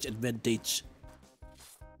me much advantage.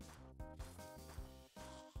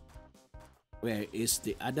 Where is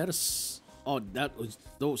the others? Oh, that was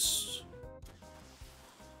those.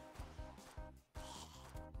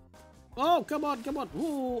 Oh, come on.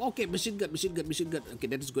 Oh, okay, machine gun. Okay,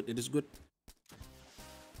 that is good.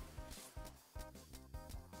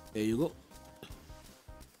 There you go.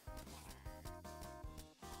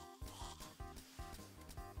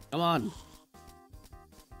 Come on.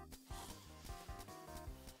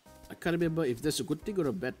 I can't remember if that's a good thing or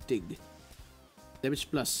a bad thing.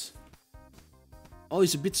 Damage plus. Oh,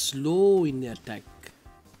 it's a bit slow in the attack.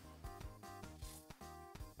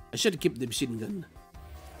 I should keep the machine gun.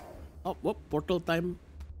 Oh, what? Portal time.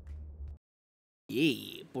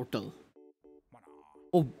 Yay, portal.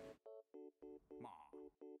 Oh.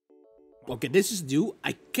 Okay, this is new.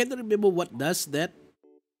 I can't remember what does that.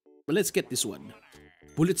 But let's get this one.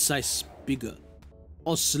 Bullet size bigger.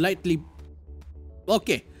 Or slightly.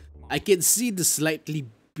 Okay, I can see the slightly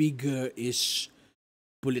bigger-ish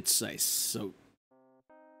bullet size. So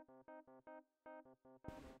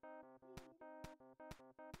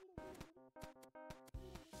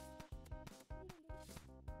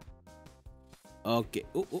Okay.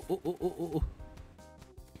 Oh, oh, oh, oh, oh, oh.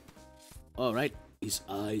 All right. His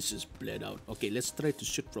eyes is bled out. Okay, let's try to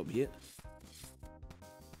shoot from here.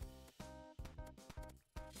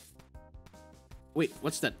 Wait,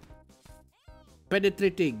 what's that?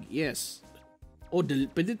 Penetrating. Yes. Oh, the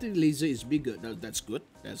penetrating laser is bigger. No, that's good.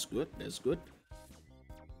 That's good. That's good.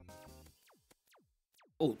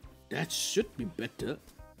 Oh, that should be better.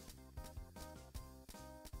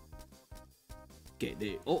 Okay,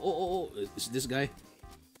 they. Oh, oh, oh, oh. Is this guy?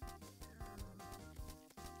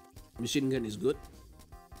 Machine gun is good.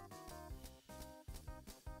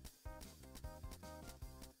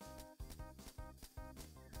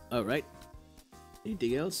 All right.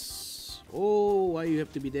 Anything else? Oh, why you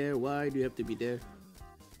have to be there? Why do you have to be there?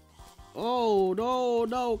 Oh, no,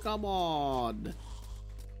 no, come on.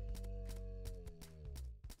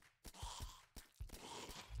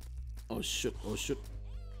 Oh, shoot, oh, shoot.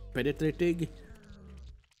 Penetrating.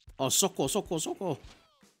 Oh, Soko, Soko, Soko.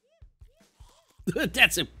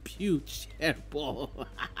 That's a huge hairball.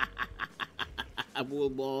 Bull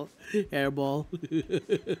ball, hairball.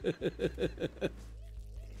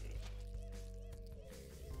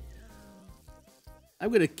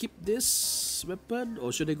 I'm gonna keep this weapon,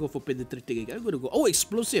 or should I go for penetrating? I'm gonna go. Oh,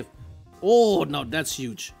 explosive. Oh, now that's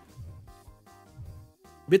huge.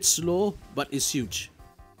 Bit slow, but it's huge.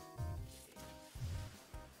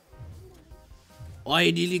 Oh, I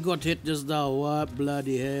nearly got hit just now. What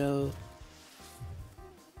bloody hell?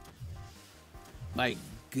 My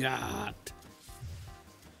God.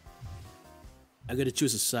 I'm gonna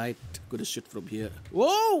choose a side. Gonna shoot from here.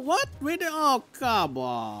 Whoa, what? Where the? Oh, come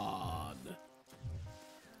on.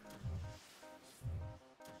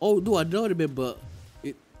 Oh no, I don't remember.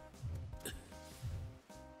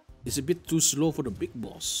 It's a bit too slow for the big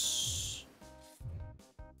boss.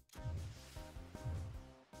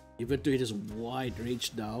 Even though it has wide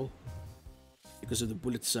range now because of the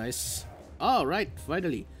bullet size. Alright,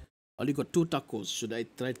 finally. Only got 2 tacos. Should I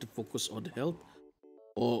try to focus on health?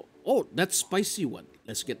 Or oh, that's spicy one.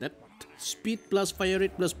 Let's get that. Speed plus, fire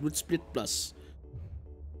rate plus, blood split plus.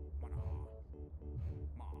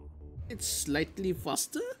 It's slightly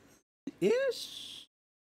faster? Yes.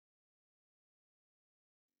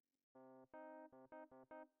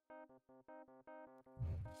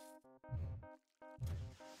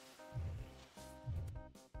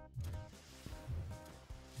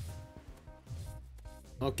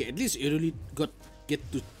 Okay, at least you really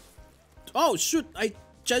get to. Oh shoot! I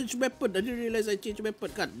changed weapon. I didn't realize I changed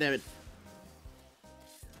weapon. God damn it!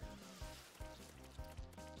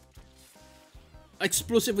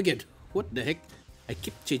 Explosive again. What the heck? I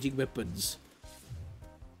keep changing weapons.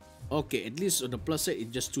 Okay, at least on the plus side,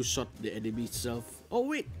 it just two-shot the enemy itself. Oh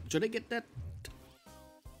wait, should I get that?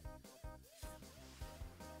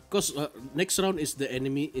 Because next round is the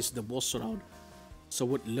enemy, is the boss round. So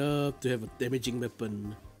would love to have a damaging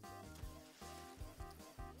weapon.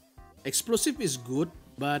 Explosive is good,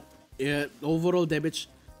 but overall damage,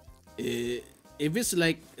 if it's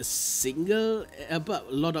like a single, a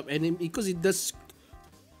lot of enemy, because it does,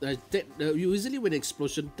 usually with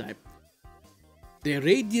explosion type, the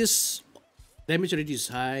radius, damage radius is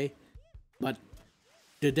high, but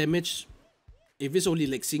the damage, if it's only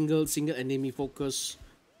like single enemy focus,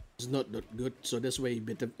 is not that good. So that's why I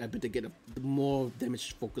better get a more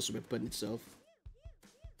damage focused weapon itself.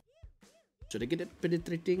 Should I get that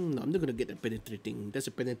penetrating? No, I'm not gonna get that penetrating. That's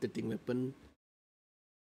a penetrating weapon.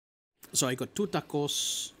 So I got 2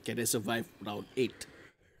 tacos. Can I survive round 8?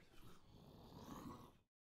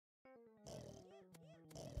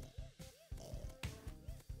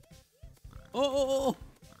 Oh.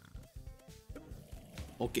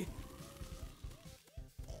 Okay.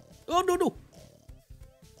 Oh no.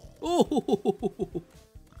 Oh.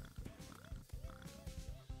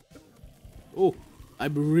 Oh,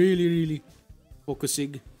 I'm really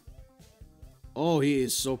focusing. Oh, he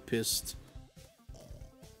is so pissed.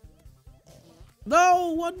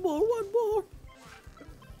 No, one more.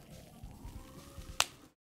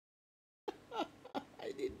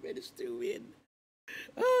 I didn't manage to win.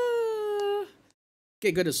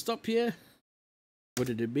 Okay, gonna stop here. Go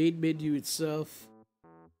to the main menu itself.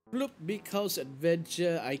 Floop Big House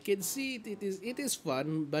Adventure. I can see it is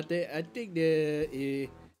fun, but I think there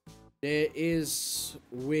is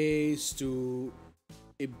ways to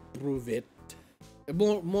improve it.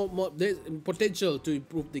 More there's potential to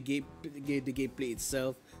improve the gameplay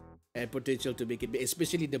itself, and potential to make it,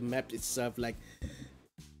 especially the map itself. Like,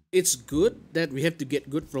 it's good that we have to get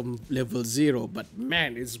good from level 0, but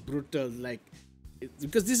man, it's brutal. Like,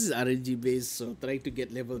 because this is RNG based, so trying to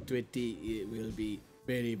get level 20, it will be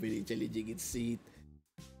very challenging. It's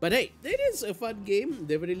But hey, it is a fun game.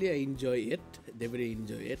 Definitely, I enjoy it. Definitely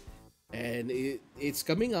enjoy it, and it's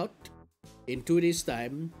coming out in 2 days'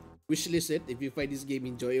 time. Wishlist it if you find this game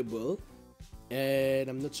enjoyable. And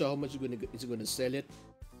I'm not sure how much it's gonna sell it.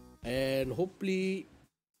 And hopefully,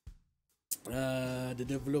 the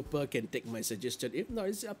developer can take my suggestion. If not,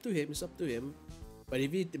 it's up to him. It's up to him. But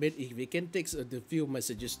if he can take the few of my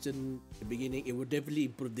suggestion at the beginning, it would definitely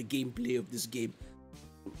improve the gameplay of this game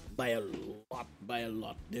by a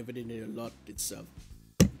lot, definitely a lot itself.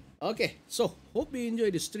 Okay, so hope you enjoy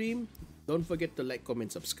the stream. Don't forget to like,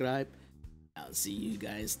 comment, subscribe. I'll see you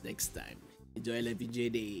guys next time. Enjoy life, enjoy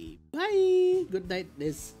day. Bye. Good night,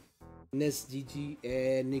 Nes Gigi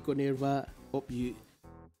and Nico Nerva. Hope you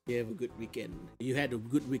have a good weekend. You had a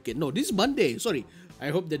good weekend. No, this is Monday. Sorry. I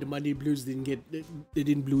hope that the Monday Blues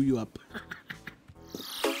didn't blow you up.